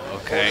 Lord.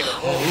 Okay.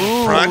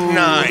 Ooh. Front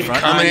 9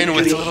 Front coming 9 in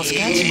with gets a little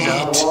sketchy,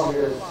 though.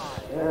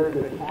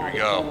 Here we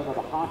go.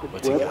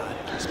 What's he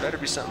got? This better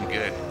be something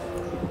good.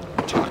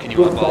 I'm talking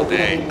you up all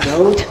day.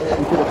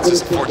 Is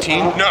this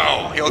 14?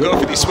 No. He'll go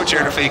for the switch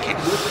air to fakie.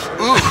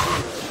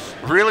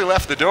 Ooh. Really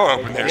left the door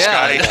open there,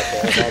 Scotty.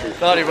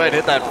 Thought he might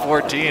hit that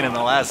 14 in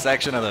the last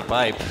section of the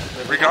pipe.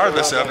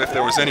 Regardless of if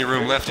there was any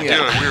room left to do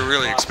it, we were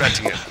really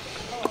expecting it.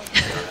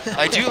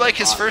 I do like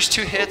his first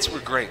 2 hits were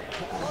great.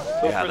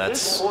 Yeah,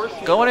 that's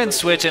going in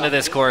switch into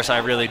this course.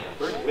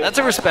 That's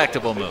a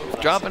respectable move.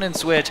 Dropping in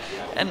switch,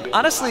 and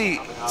honestly,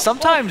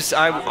 sometimes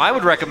I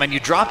would recommend you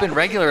drop in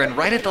regular and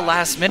right at the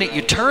last minute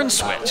you turn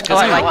switch.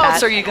 Because how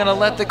else are you going to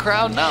let the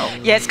crowd know?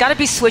 Yeah, it's got to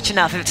be switch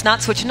enough. If it's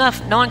not switch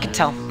enough, no one can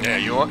tell. Yeah,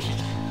 you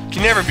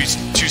can never be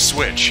too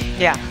switch.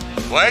 Yeah.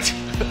 What?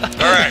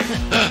 All right.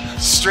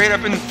 Straight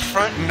up in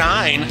front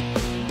 9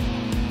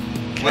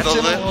 with a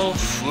little.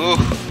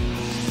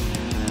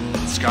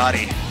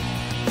 Scotty.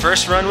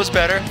 First run was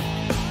better.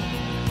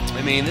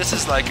 I mean, this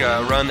is like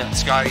a run that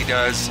Scotty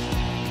does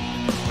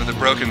with a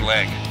broken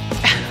leg,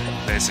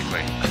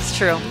 basically. It's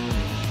true.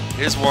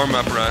 His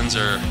warm-up runs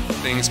are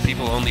things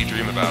people only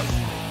dream about.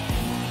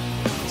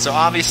 So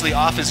obviously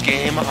off his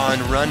game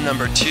on run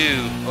number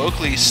 2.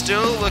 Oakley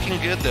still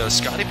looking good, though.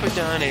 Scotty put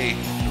down a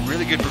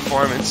really good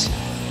performance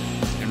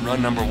in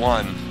run number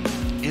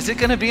 1. Is it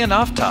going to be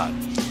enough, Todd?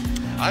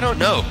 I don't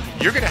know.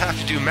 You're going to have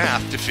to do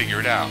math to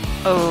figure it out.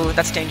 Oh,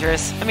 that's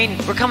dangerous. I mean,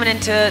 we're coming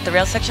into the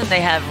rail section. They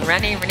have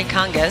Rennie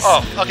Kangas.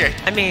 Oh, okay.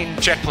 I mean...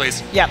 Check,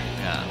 please. Yep.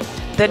 Yeah.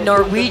 The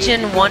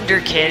Norwegian wonder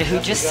kid who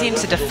just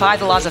seems to defy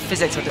the laws of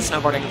physics with his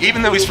snowboarding.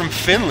 Even though he's from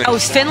Finland. Oh,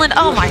 Finland?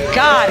 Oh my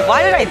God!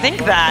 Why did I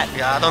think that?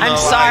 Yeah, I don't know. I'm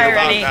sorry,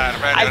 Rennie.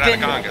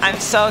 Rennie.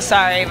 I'm so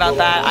sorry about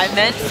that. I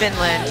meant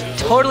Finland.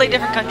 Totally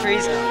different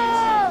countries.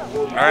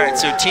 All right,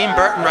 so Team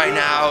Burton right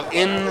now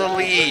in the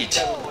lead.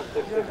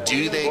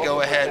 Do they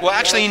go ahead? Well,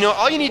 actually, you know,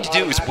 all you need to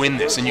do is win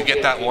this, and you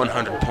get that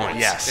 100 points.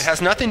 Yes. It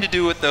has nothing to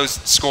do with those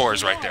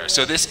scores right there.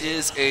 So this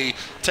is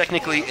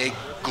technically a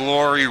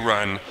glory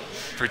run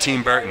for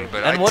Team Burton.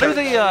 But And what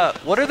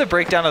are the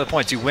breakdown of the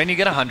points? You win, you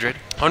get 100.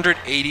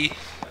 180,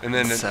 and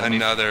then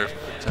another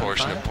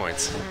portion of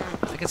points.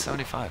 I think it's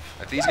 75.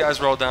 If these guys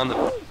roll down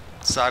the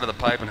side of the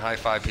pipe and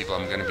high-five people,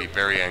 I'm going to be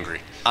very angry.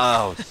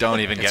 Oh, don't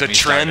even get me It's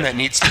a trend started. that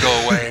needs to go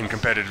away in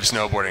competitive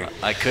snowboarding.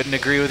 I couldn't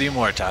agree with you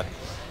more, Todd.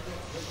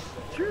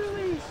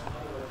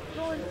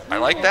 I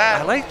like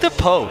that. I like the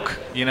poke.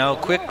 You know,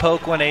 quick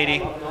poke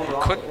 180.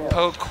 Quick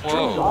poke,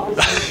 whoa.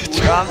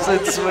 Drops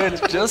and switch,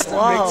 just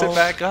makes it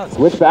back up.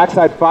 Switch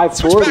backside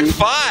 540.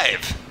 Switchback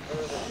 5.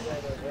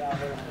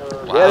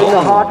 Getting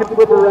a hawk and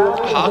flip around.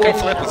 Hawk and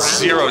flip with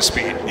 0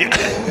 speed.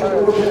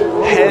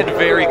 Head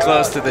very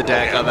close to the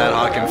deck on that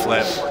hawk and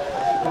flip.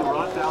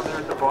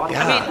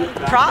 Yeah. I mean,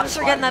 props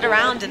for getting that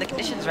around in the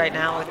conditions right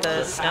now with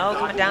the snow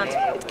coming down.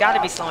 It's got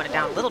to be slowing it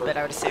down a little bit,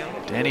 I would assume.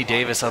 Danny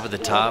Davis up at the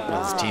top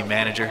with his team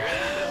manager.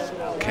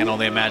 Can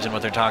only imagine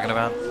what they're talking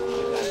about.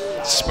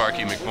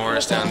 Sparky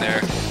McMorris down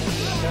there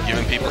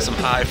giving people some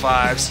high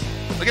fives.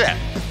 Look at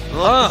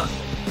that.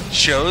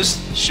 Shows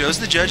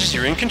the judges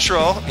you're in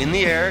control, in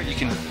the air. You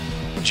can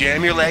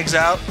jam your legs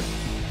out,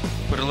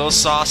 put a little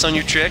sauce on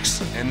your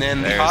tricks, and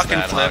then the hawk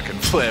and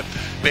flip.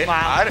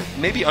 Wow.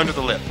 Maybe under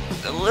the lip.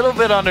 A little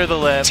bit under the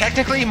lip.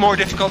 Technically more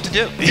difficult to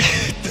do.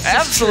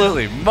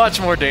 Absolutely. Much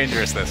more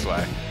dangerous this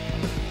way.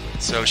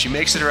 So she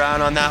makes it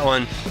around on that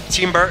one.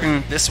 Team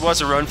Burton, this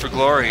was a run for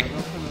glory,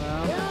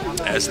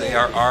 as they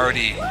are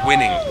already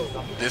winning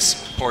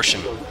this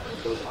portion.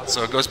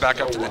 So it goes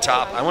back up to the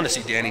top. I want to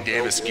see Danny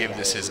Davis give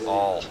this his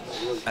all.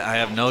 I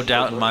have no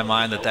doubt in my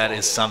mind that that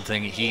is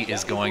something he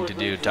is going to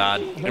do,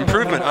 Todd.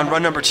 Improvement on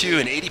run number 2,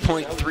 an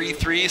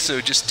 80.33,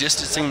 so just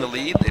distancing the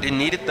lead. They didn't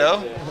need it,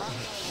 though.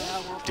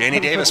 Danny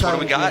Davis, what do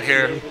we got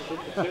here?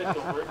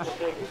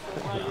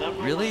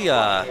 Really,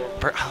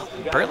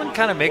 Burton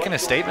kind of making a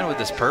statement with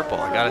this purple,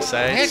 I gotta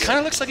say. Yeah, it kind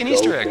of looks like an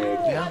Easter egg.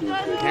 Yeah.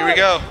 Here we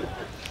go.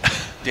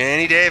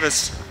 Danny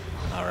Davis.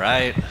 All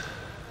right.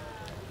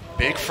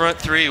 Big front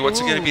 3. What's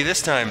it going to be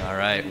this time? All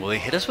right. Will he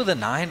hit us with a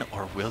 9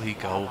 or will he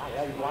go?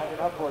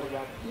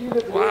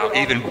 Wow,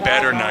 even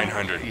better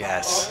 900.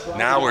 Yes.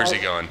 Now where's he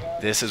going?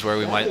 This is where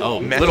we might. Oh,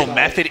 little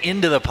method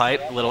into the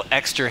pipe, little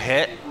extra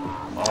hit.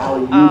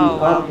 Oh,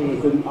 wow.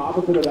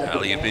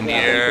 Alley-oop in the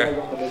air.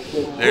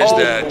 There's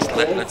that.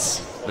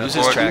 Let's lose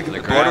his track of the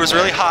board. The board was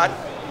really hot.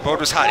 The board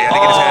was hot. He had to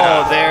get his head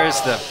Oh, up.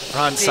 there's the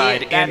front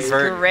side That's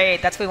invert.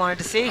 great. That's what we wanted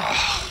to see.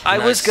 I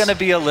was going to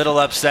be a little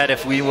upset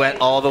if we went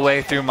all the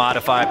way through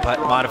modified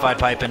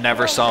pipe and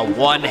never saw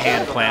one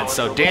hand plant.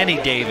 So Danny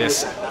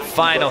Davis,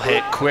 final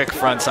hit, quick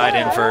front side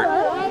invert.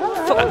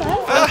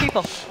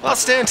 People. Well,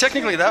 Stan,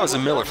 technically that was a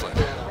Miller flip.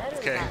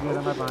 Okay.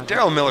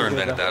 Daryl Miller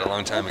invented that a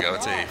long time ago.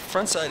 It's a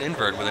front side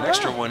invert with an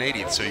extra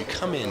 180, so you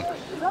come in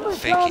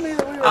faking.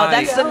 Oh,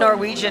 that's the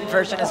Norwegian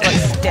version is what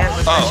Stan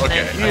was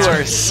mentioning. okay. You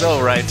are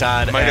so right,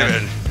 Todd. Might have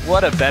And been.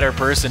 what a better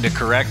person to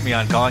correct me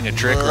on calling a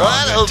trick wrong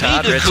I than don't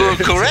Todd mean to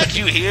Richards. correct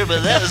you here,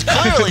 but that is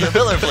clearly a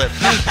Miller flip.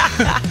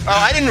 Oh,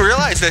 I didn't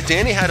realize that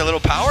Danny had a little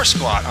power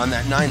squat on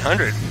that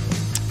 900.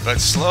 But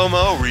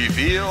slow-mo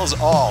reveals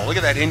all. Look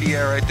at that Indy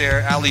air right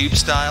there, alley-oop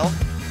style.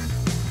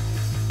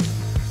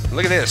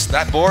 Look at this.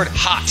 That board,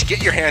 hot.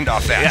 Get your hand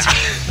off that.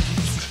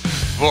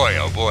 Yeah. Boy,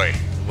 oh boy.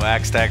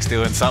 Wax Tech's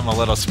doing something a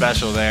little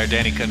special there.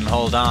 Danny couldn't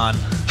hold on.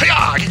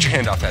 Hi-yah! Get your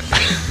hand off that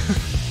thing.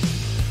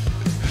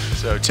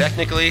 So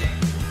technically,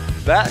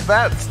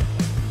 That's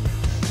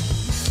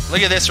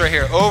look at this right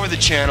here, over the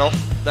channel.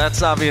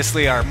 That's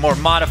obviously our more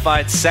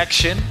modified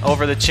section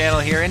over the channel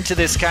here into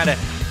this kind of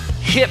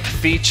hip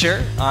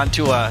feature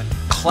onto a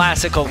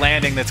classical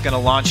landing that's going to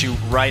launch you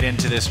right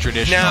into this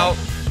traditional. Now,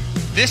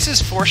 this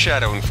is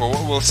foreshadowing for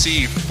what we'll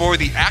see for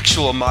the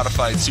actual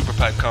modified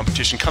Superpipe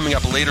competition coming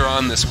up later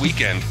on this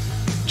weekend.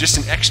 Just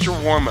an extra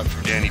warm-up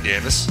for Danny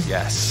Davis.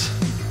 Yes.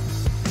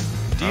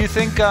 Do you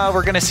think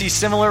we're going to see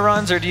similar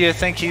runs, or do you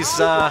think he's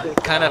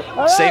kind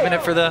of saving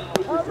it for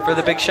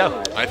the big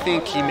show? I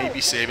think he may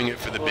be saving it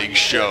for the big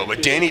show.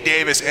 But Danny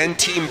Davis and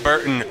Team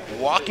Burton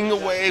walking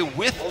away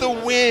with the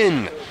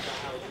win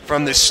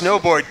from the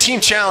Snowboard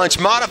Team Challenge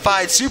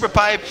Modified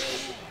Superpipe.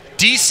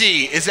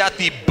 DC is at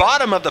the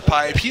bottom of the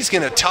pipe. He's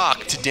going to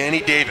talk to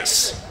Danny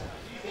Davis.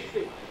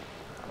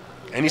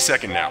 Any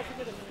second now.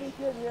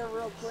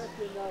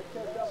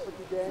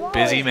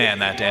 Busy man,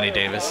 that Danny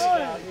Davis. Team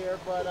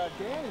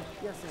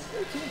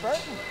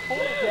Burton pulled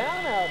it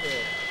down out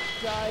there.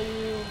 Guy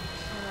who,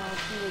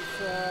 she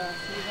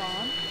was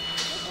on,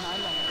 and I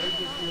know it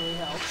just really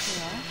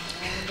helps,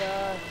 and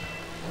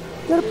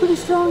got a pretty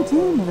strong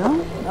team,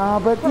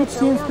 but each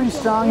team's pretty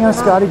strong.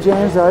 Scotty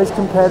James, always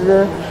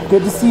competitor.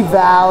 Good to see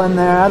Val in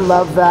there. I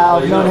love Val.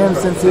 I've known him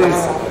since he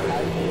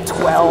was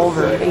 12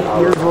 or 8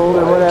 years old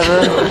or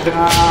whatever.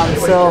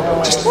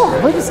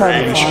 We're just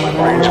having fun.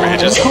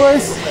 And of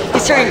course,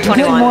 He's turning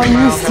getting 21 more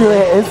tomorrow. used to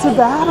it. It's a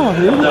battle,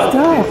 dude. It's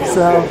tough.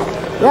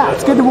 So, yeah,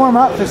 it's good to warm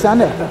up for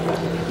Sunday.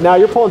 Now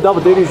you're pulling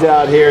double duties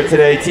out here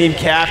today, team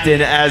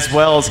captain as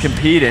well as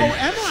competing.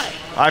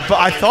 I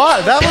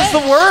thought that was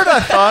the word. I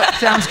thought.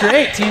 Sounds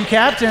great. Team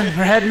captain.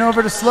 We're heading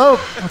over to Slope.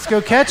 Let's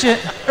go catch it.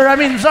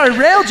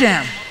 Rail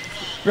Jam.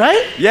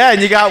 Right? Yeah,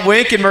 and you got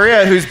Wink and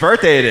Maria, whose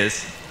birthday it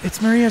is. It's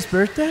Maria's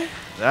birthday?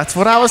 That's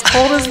what I was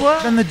told as well.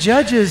 And the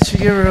judges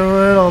should give her a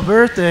little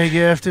birthday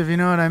gift, if you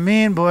know what I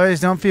mean, boys.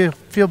 Don't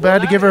feel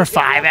bad to give her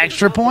 5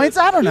 extra points.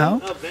 I don't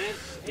know.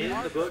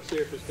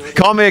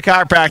 Call me a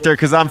chiropractor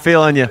because I'm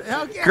feeling you.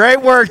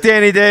 Great work,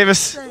 Danny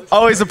Davis.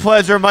 Always a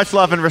pleasure. Much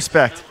love and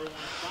respect.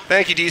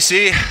 Thank you,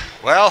 DC.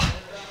 Well,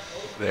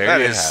 There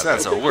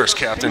that's the worst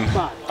captain.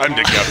 I'm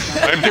the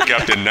captain. I'm the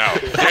captain now.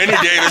 Danny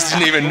Davis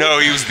didn't even know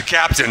he was the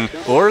captain.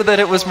 Or that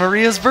it was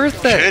Maria's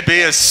birthday. Could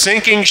be a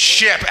sinking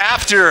ship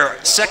after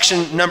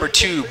section number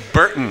 2,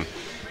 Burton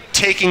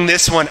taking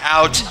this one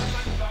out.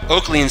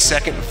 Oakley in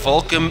second,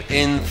 Volcom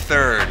in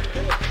third.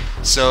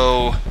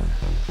 So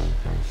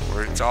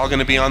it's all going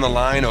to be on the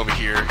line over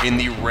here in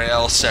the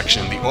rail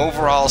section. The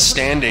overall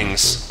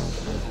standings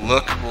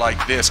look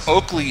like this.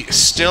 Oakley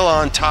still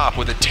on top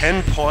with a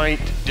 10-point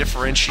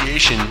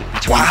differentiation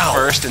between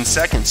first and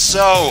second.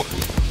 So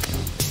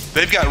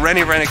they've got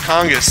Rennie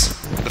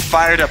Rennikongas, the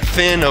fired up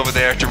Finn over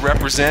there to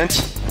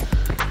represent.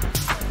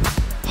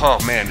 Oh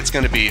man, it's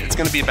gonna be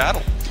a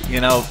battle. You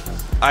know,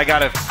 I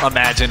gotta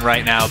imagine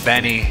right now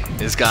Benny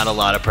has got a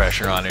lot of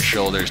pressure on his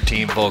shoulders.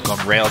 Team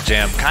Volcom, Rail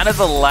Jam, kind of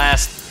the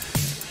last,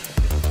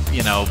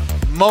 you know,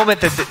 moment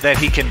that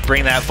he can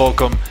bring that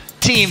Volcom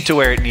team to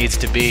where it needs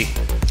to be.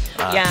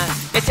 Yeah,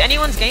 it's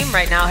anyone's game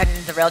right now heading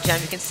into the Rail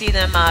Jam. You can see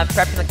them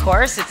prepping the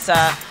course. It's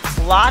a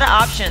lot of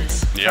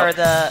options for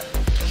the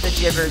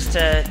Jibbers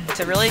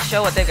to really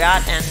show what they've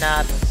got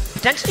and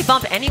potentially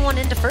bump anyone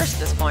into first at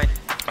this point.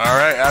 All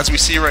right, as we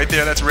see right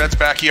there, that's Red's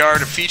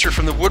Backyard, a feature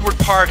from the Woodward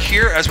Park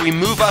here as we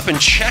move up and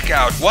check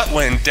out what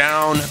went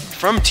down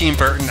from Team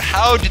Burton.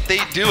 How did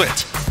they do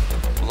it?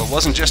 Well, it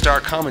wasn't just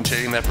our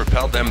commentating that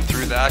propelled them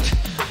through that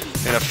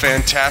in a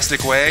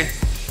fantastic way.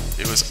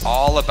 It was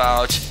all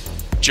about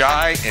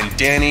Jai and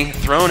Danny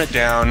throwing it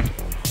down,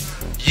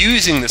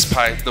 using this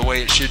pipe the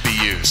way it should be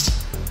used.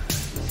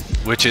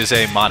 Which is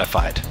a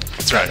modified.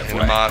 That's right, in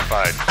a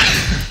modified.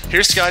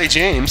 Here's Scotty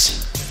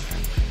James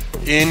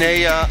in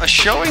a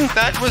showing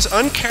that was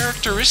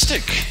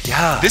uncharacteristic.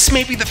 Yeah. This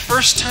may be the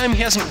first time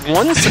he hasn't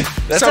won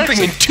something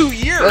in 2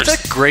 years.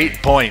 That's a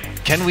great point.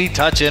 Can we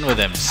touch in with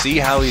him, see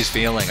how he's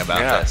feeling about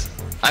this?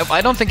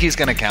 I don't think he's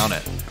going to count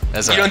it.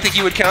 You don't think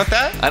you would count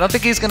that? I don't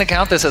think he's going to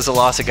count this as a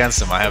loss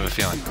against him. I have a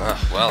feeling.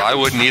 Well, I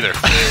wouldn't either.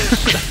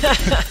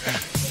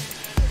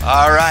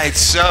 All right,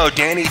 so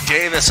Danny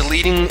Davis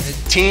leading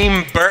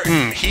Team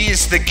Burton.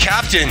 He's the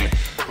captain.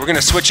 We're going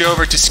to switch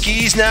over to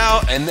skis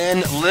now, and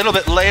then a little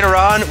bit later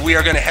on, we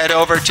are going to head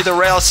over to the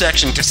rail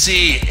section to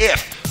see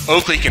if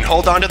Oakley can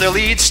hold on to their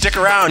lead. Stick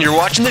around. You're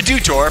watching the Dew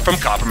Tour from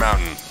Copper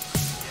Mountain.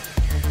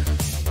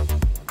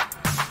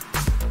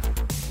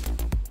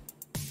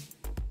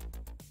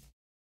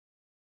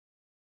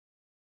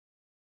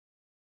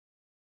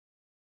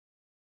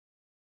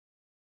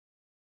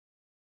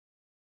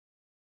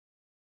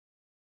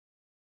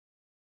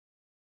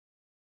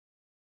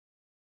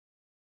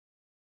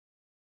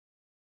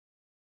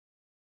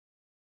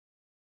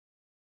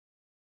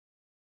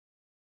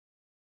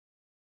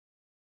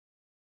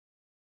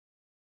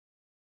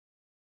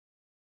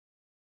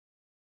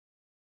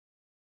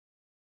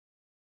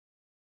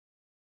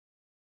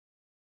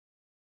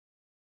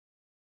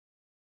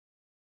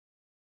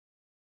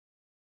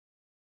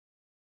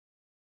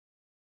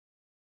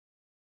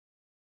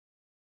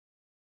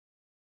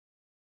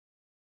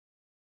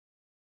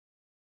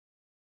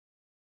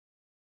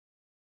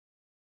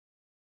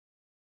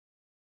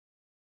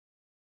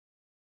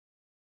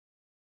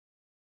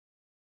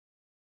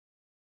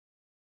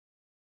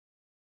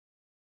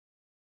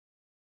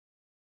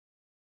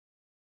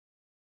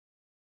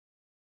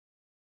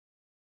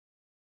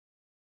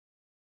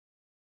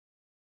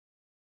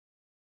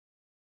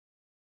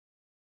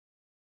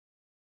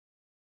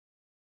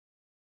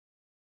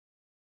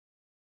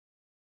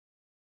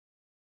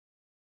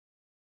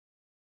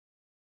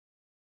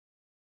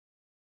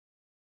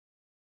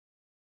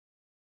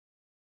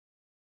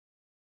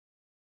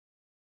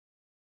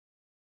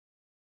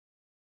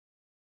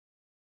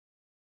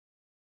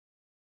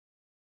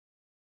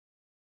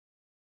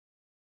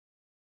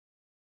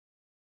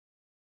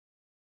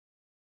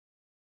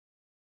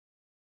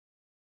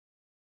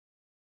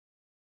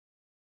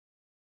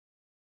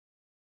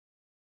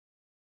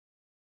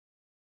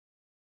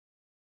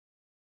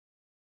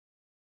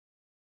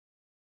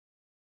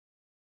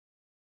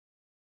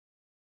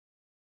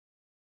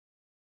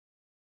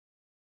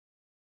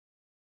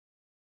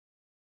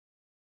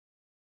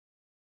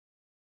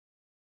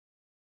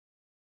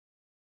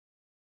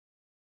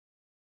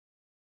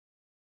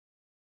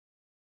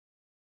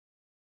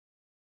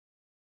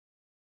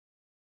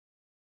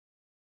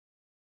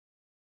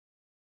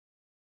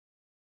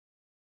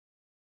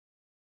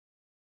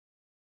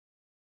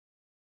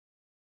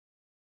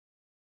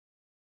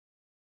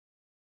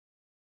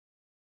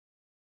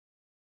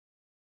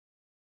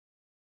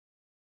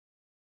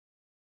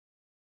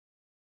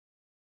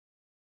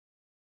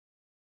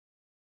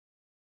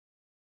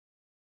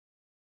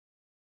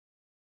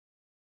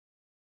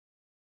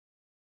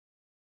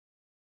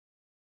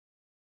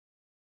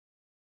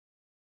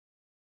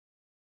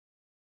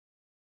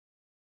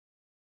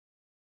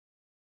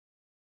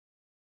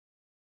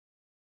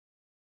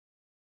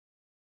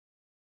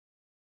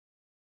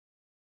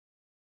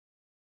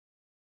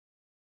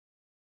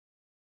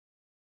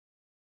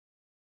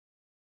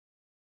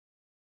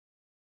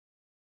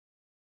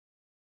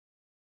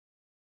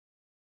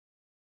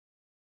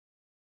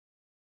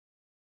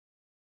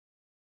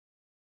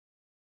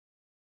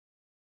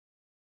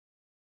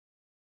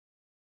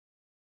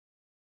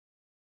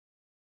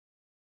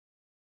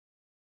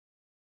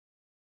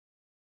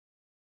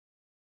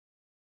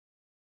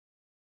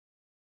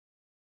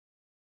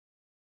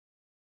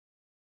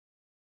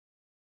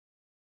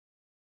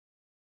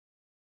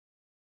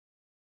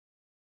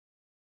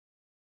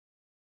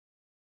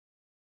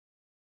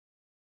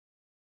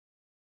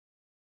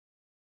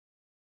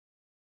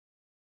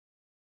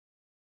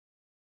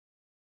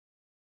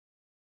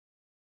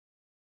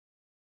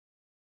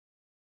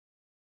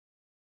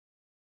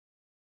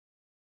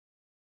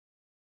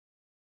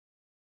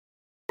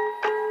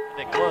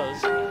 bit close.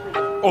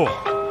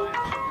 Oh.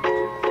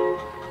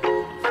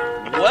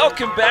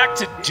 Welcome back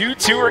to Dew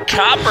Tour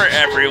Copper,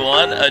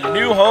 everyone. A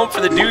new home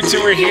for the Dew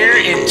Tour here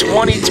in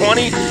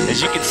 2020.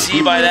 As you can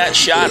see by that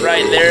shot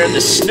right there,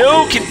 the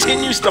snow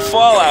continues to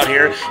fall out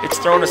here. It's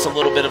thrown us a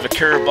little bit of a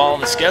curveball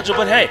in the schedule,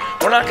 but hey,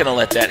 we're not going to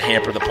let that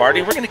hamper the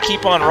party. We're going to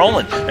keep on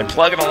rolling and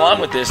plugging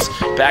along with this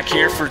back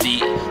here for the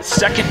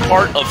second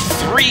part of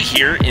 3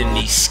 here in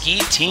the Ski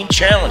Team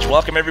Challenge.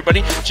 Welcome,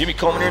 everybody. Jimmy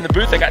Coleman here in the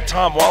booth. I got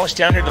Tom Wallish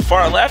down here to the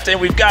far left, and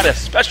we've got a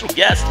special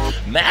guest.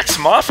 Max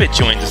Moffitt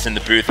joins us in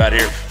the booth out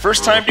here.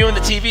 First time doing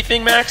the TV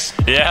thing, Max?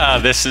 Yeah,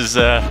 this is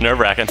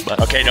nerve-wracking.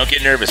 Okay, don't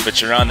get nervous,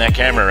 but you're on that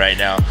camera right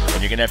now,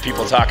 and you're going to have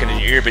people talking in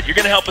your ear, but you're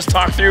going to help us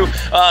talk through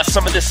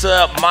some of this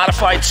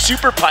modified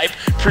super pipe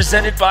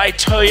presented by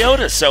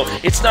Toyota. So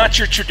it's not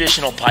your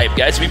traditional pipe,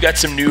 guys. We've got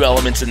some new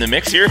elements in the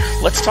mix here.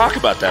 Let's talk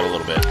about that a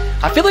little bit.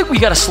 I feel like we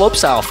got a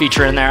slopestyle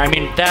feature in there. I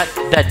mean, that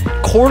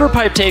quarter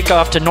pipe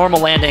takeoff to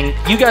normal landing,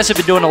 you guys have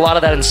been doing a lot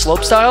of that in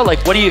slopestyle.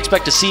 Like, what do you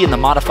expect to see in the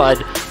modified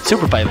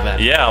super pipe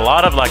event? Yeah, a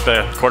lot of like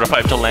the quarter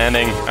pipe to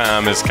landing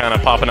is kind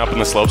of popping up in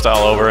the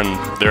slopestyle over,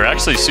 and they're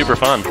actually super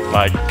fun.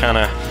 Like, kind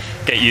of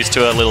get used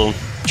to a little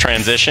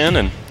transition,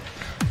 and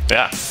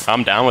yeah,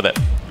 I'm down with it.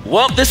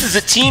 Well, this is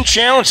a team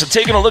challenge, so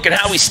taking a look at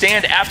how we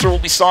stand after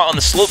what we saw on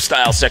the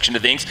slopestyle section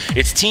of things,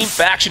 it's Team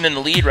Faction in the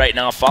lead right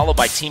now, followed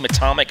by Team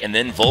Atomic and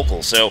then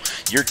Vocal. So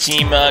your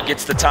team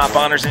gets the top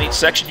honors in each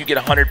section. You get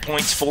 100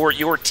 points for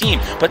your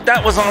team. But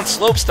that was on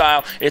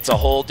slopestyle. It's a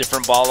whole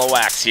different ball of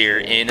wax here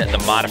in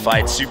the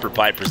modified super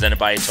pipe presented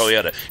by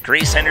Toyota.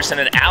 Grace Henderson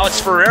and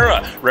Alex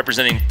Ferreira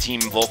representing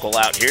Team Vocal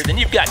out here. Then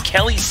you've got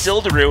Kelly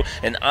Silderu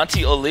and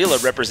Auntie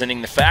Olila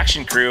representing the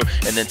Faction crew,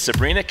 and then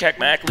Sabrina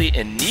Kakmakli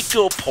and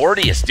Nico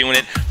Porteous doing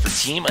it for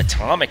Team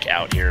Atomic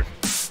out here.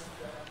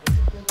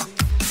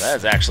 That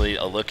is actually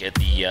a look at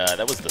the,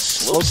 that was the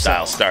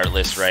slopestyle start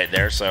list right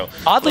there. So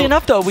oddly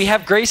enough, though, we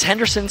have Grace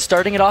Henderson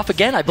starting it off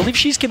again. I believe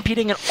she's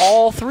competing in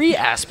all 3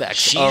 aspects.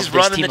 She's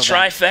running the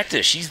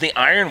trifecta. She's the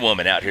Iron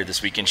Woman out here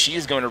this weekend. She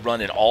is going to run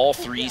in all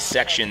 3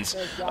 sections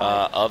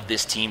of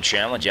this team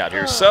challenge out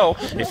here. So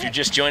if you're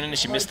just joining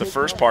us, you missed the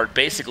first part.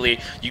 Basically,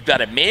 you've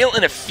got a male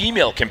and a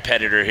female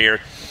competitor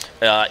here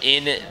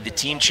in the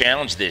team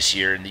challenge this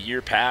year. In the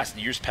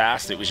years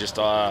past, it was just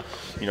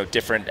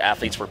different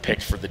athletes were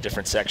picked for the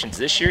different sections.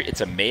 This year,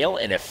 it's a male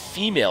and a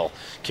female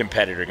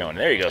competitor going.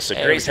 There you go. So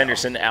Grace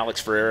Henderson,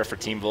 Alex Ferreira for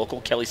Team Vocal,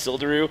 Kelly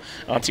Silderu,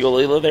 Auntie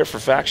Olila there for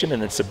Faction, and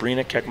then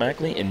Sabrina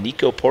Kakmakli and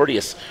Nico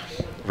Porteous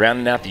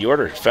rounding out the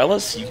order.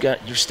 Fellas, you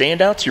got your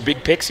standouts, your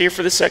big picks here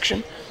for this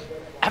section.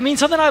 I mean,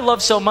 something I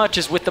love so much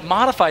is with the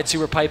modified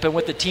super pipe and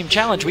with the team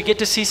challenge, we get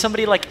to see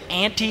somebody like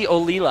Auntie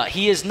Olila.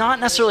 He is not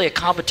necessarily a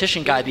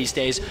competition guy these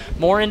days,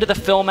 more into the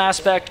film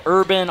aspect,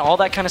 urban, all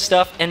that kind of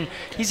stuff, and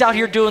he's out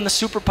here doing the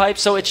super pipe,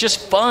 so it's just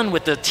fun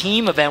with the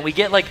team event. We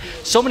get like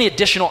so many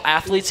additional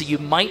athletes that you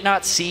might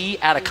not see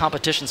at a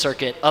competition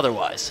circuit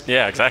otherwise.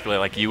 Yeah, exactly.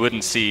 Like, you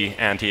wouldn't see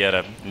Auntie at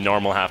a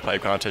normal half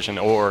pipe competition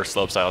or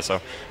slopestyle,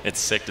 so it's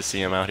sick to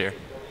see him out here.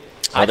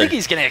 I think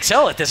he's going to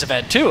excel at this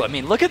event, too. I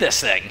mean, look at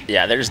this thing.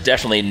 Yeah, there's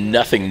definitely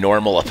nothing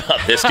normal about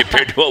this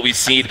compared to what we've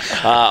seen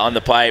on the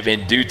pipe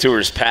in Dew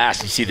Tours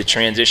past. You see the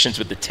transitions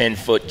with the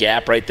 10-foot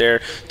gap right there,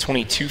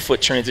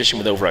 22-foot transition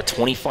with over a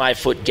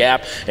 25-foot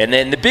gap. And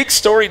then the big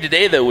story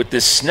today, though, with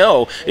this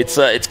snow,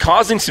 it's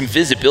causing some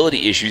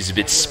visibility issues,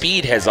 but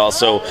speed has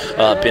also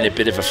been a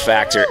bit of a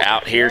factor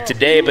out here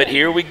today. But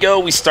here we go.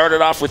 We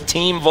started off with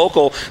Team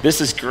Vocal.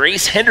 This is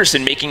Grace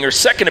Henderson making her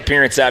second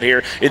appearance out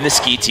here in the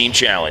Ski Team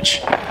Challenge.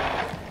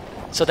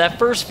 So that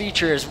first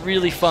feature is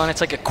really fun.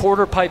 It's like a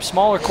quarter pipe,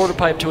 smaller quarter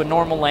pipe to a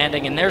normal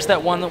landing, and there's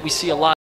that one that we see a lot.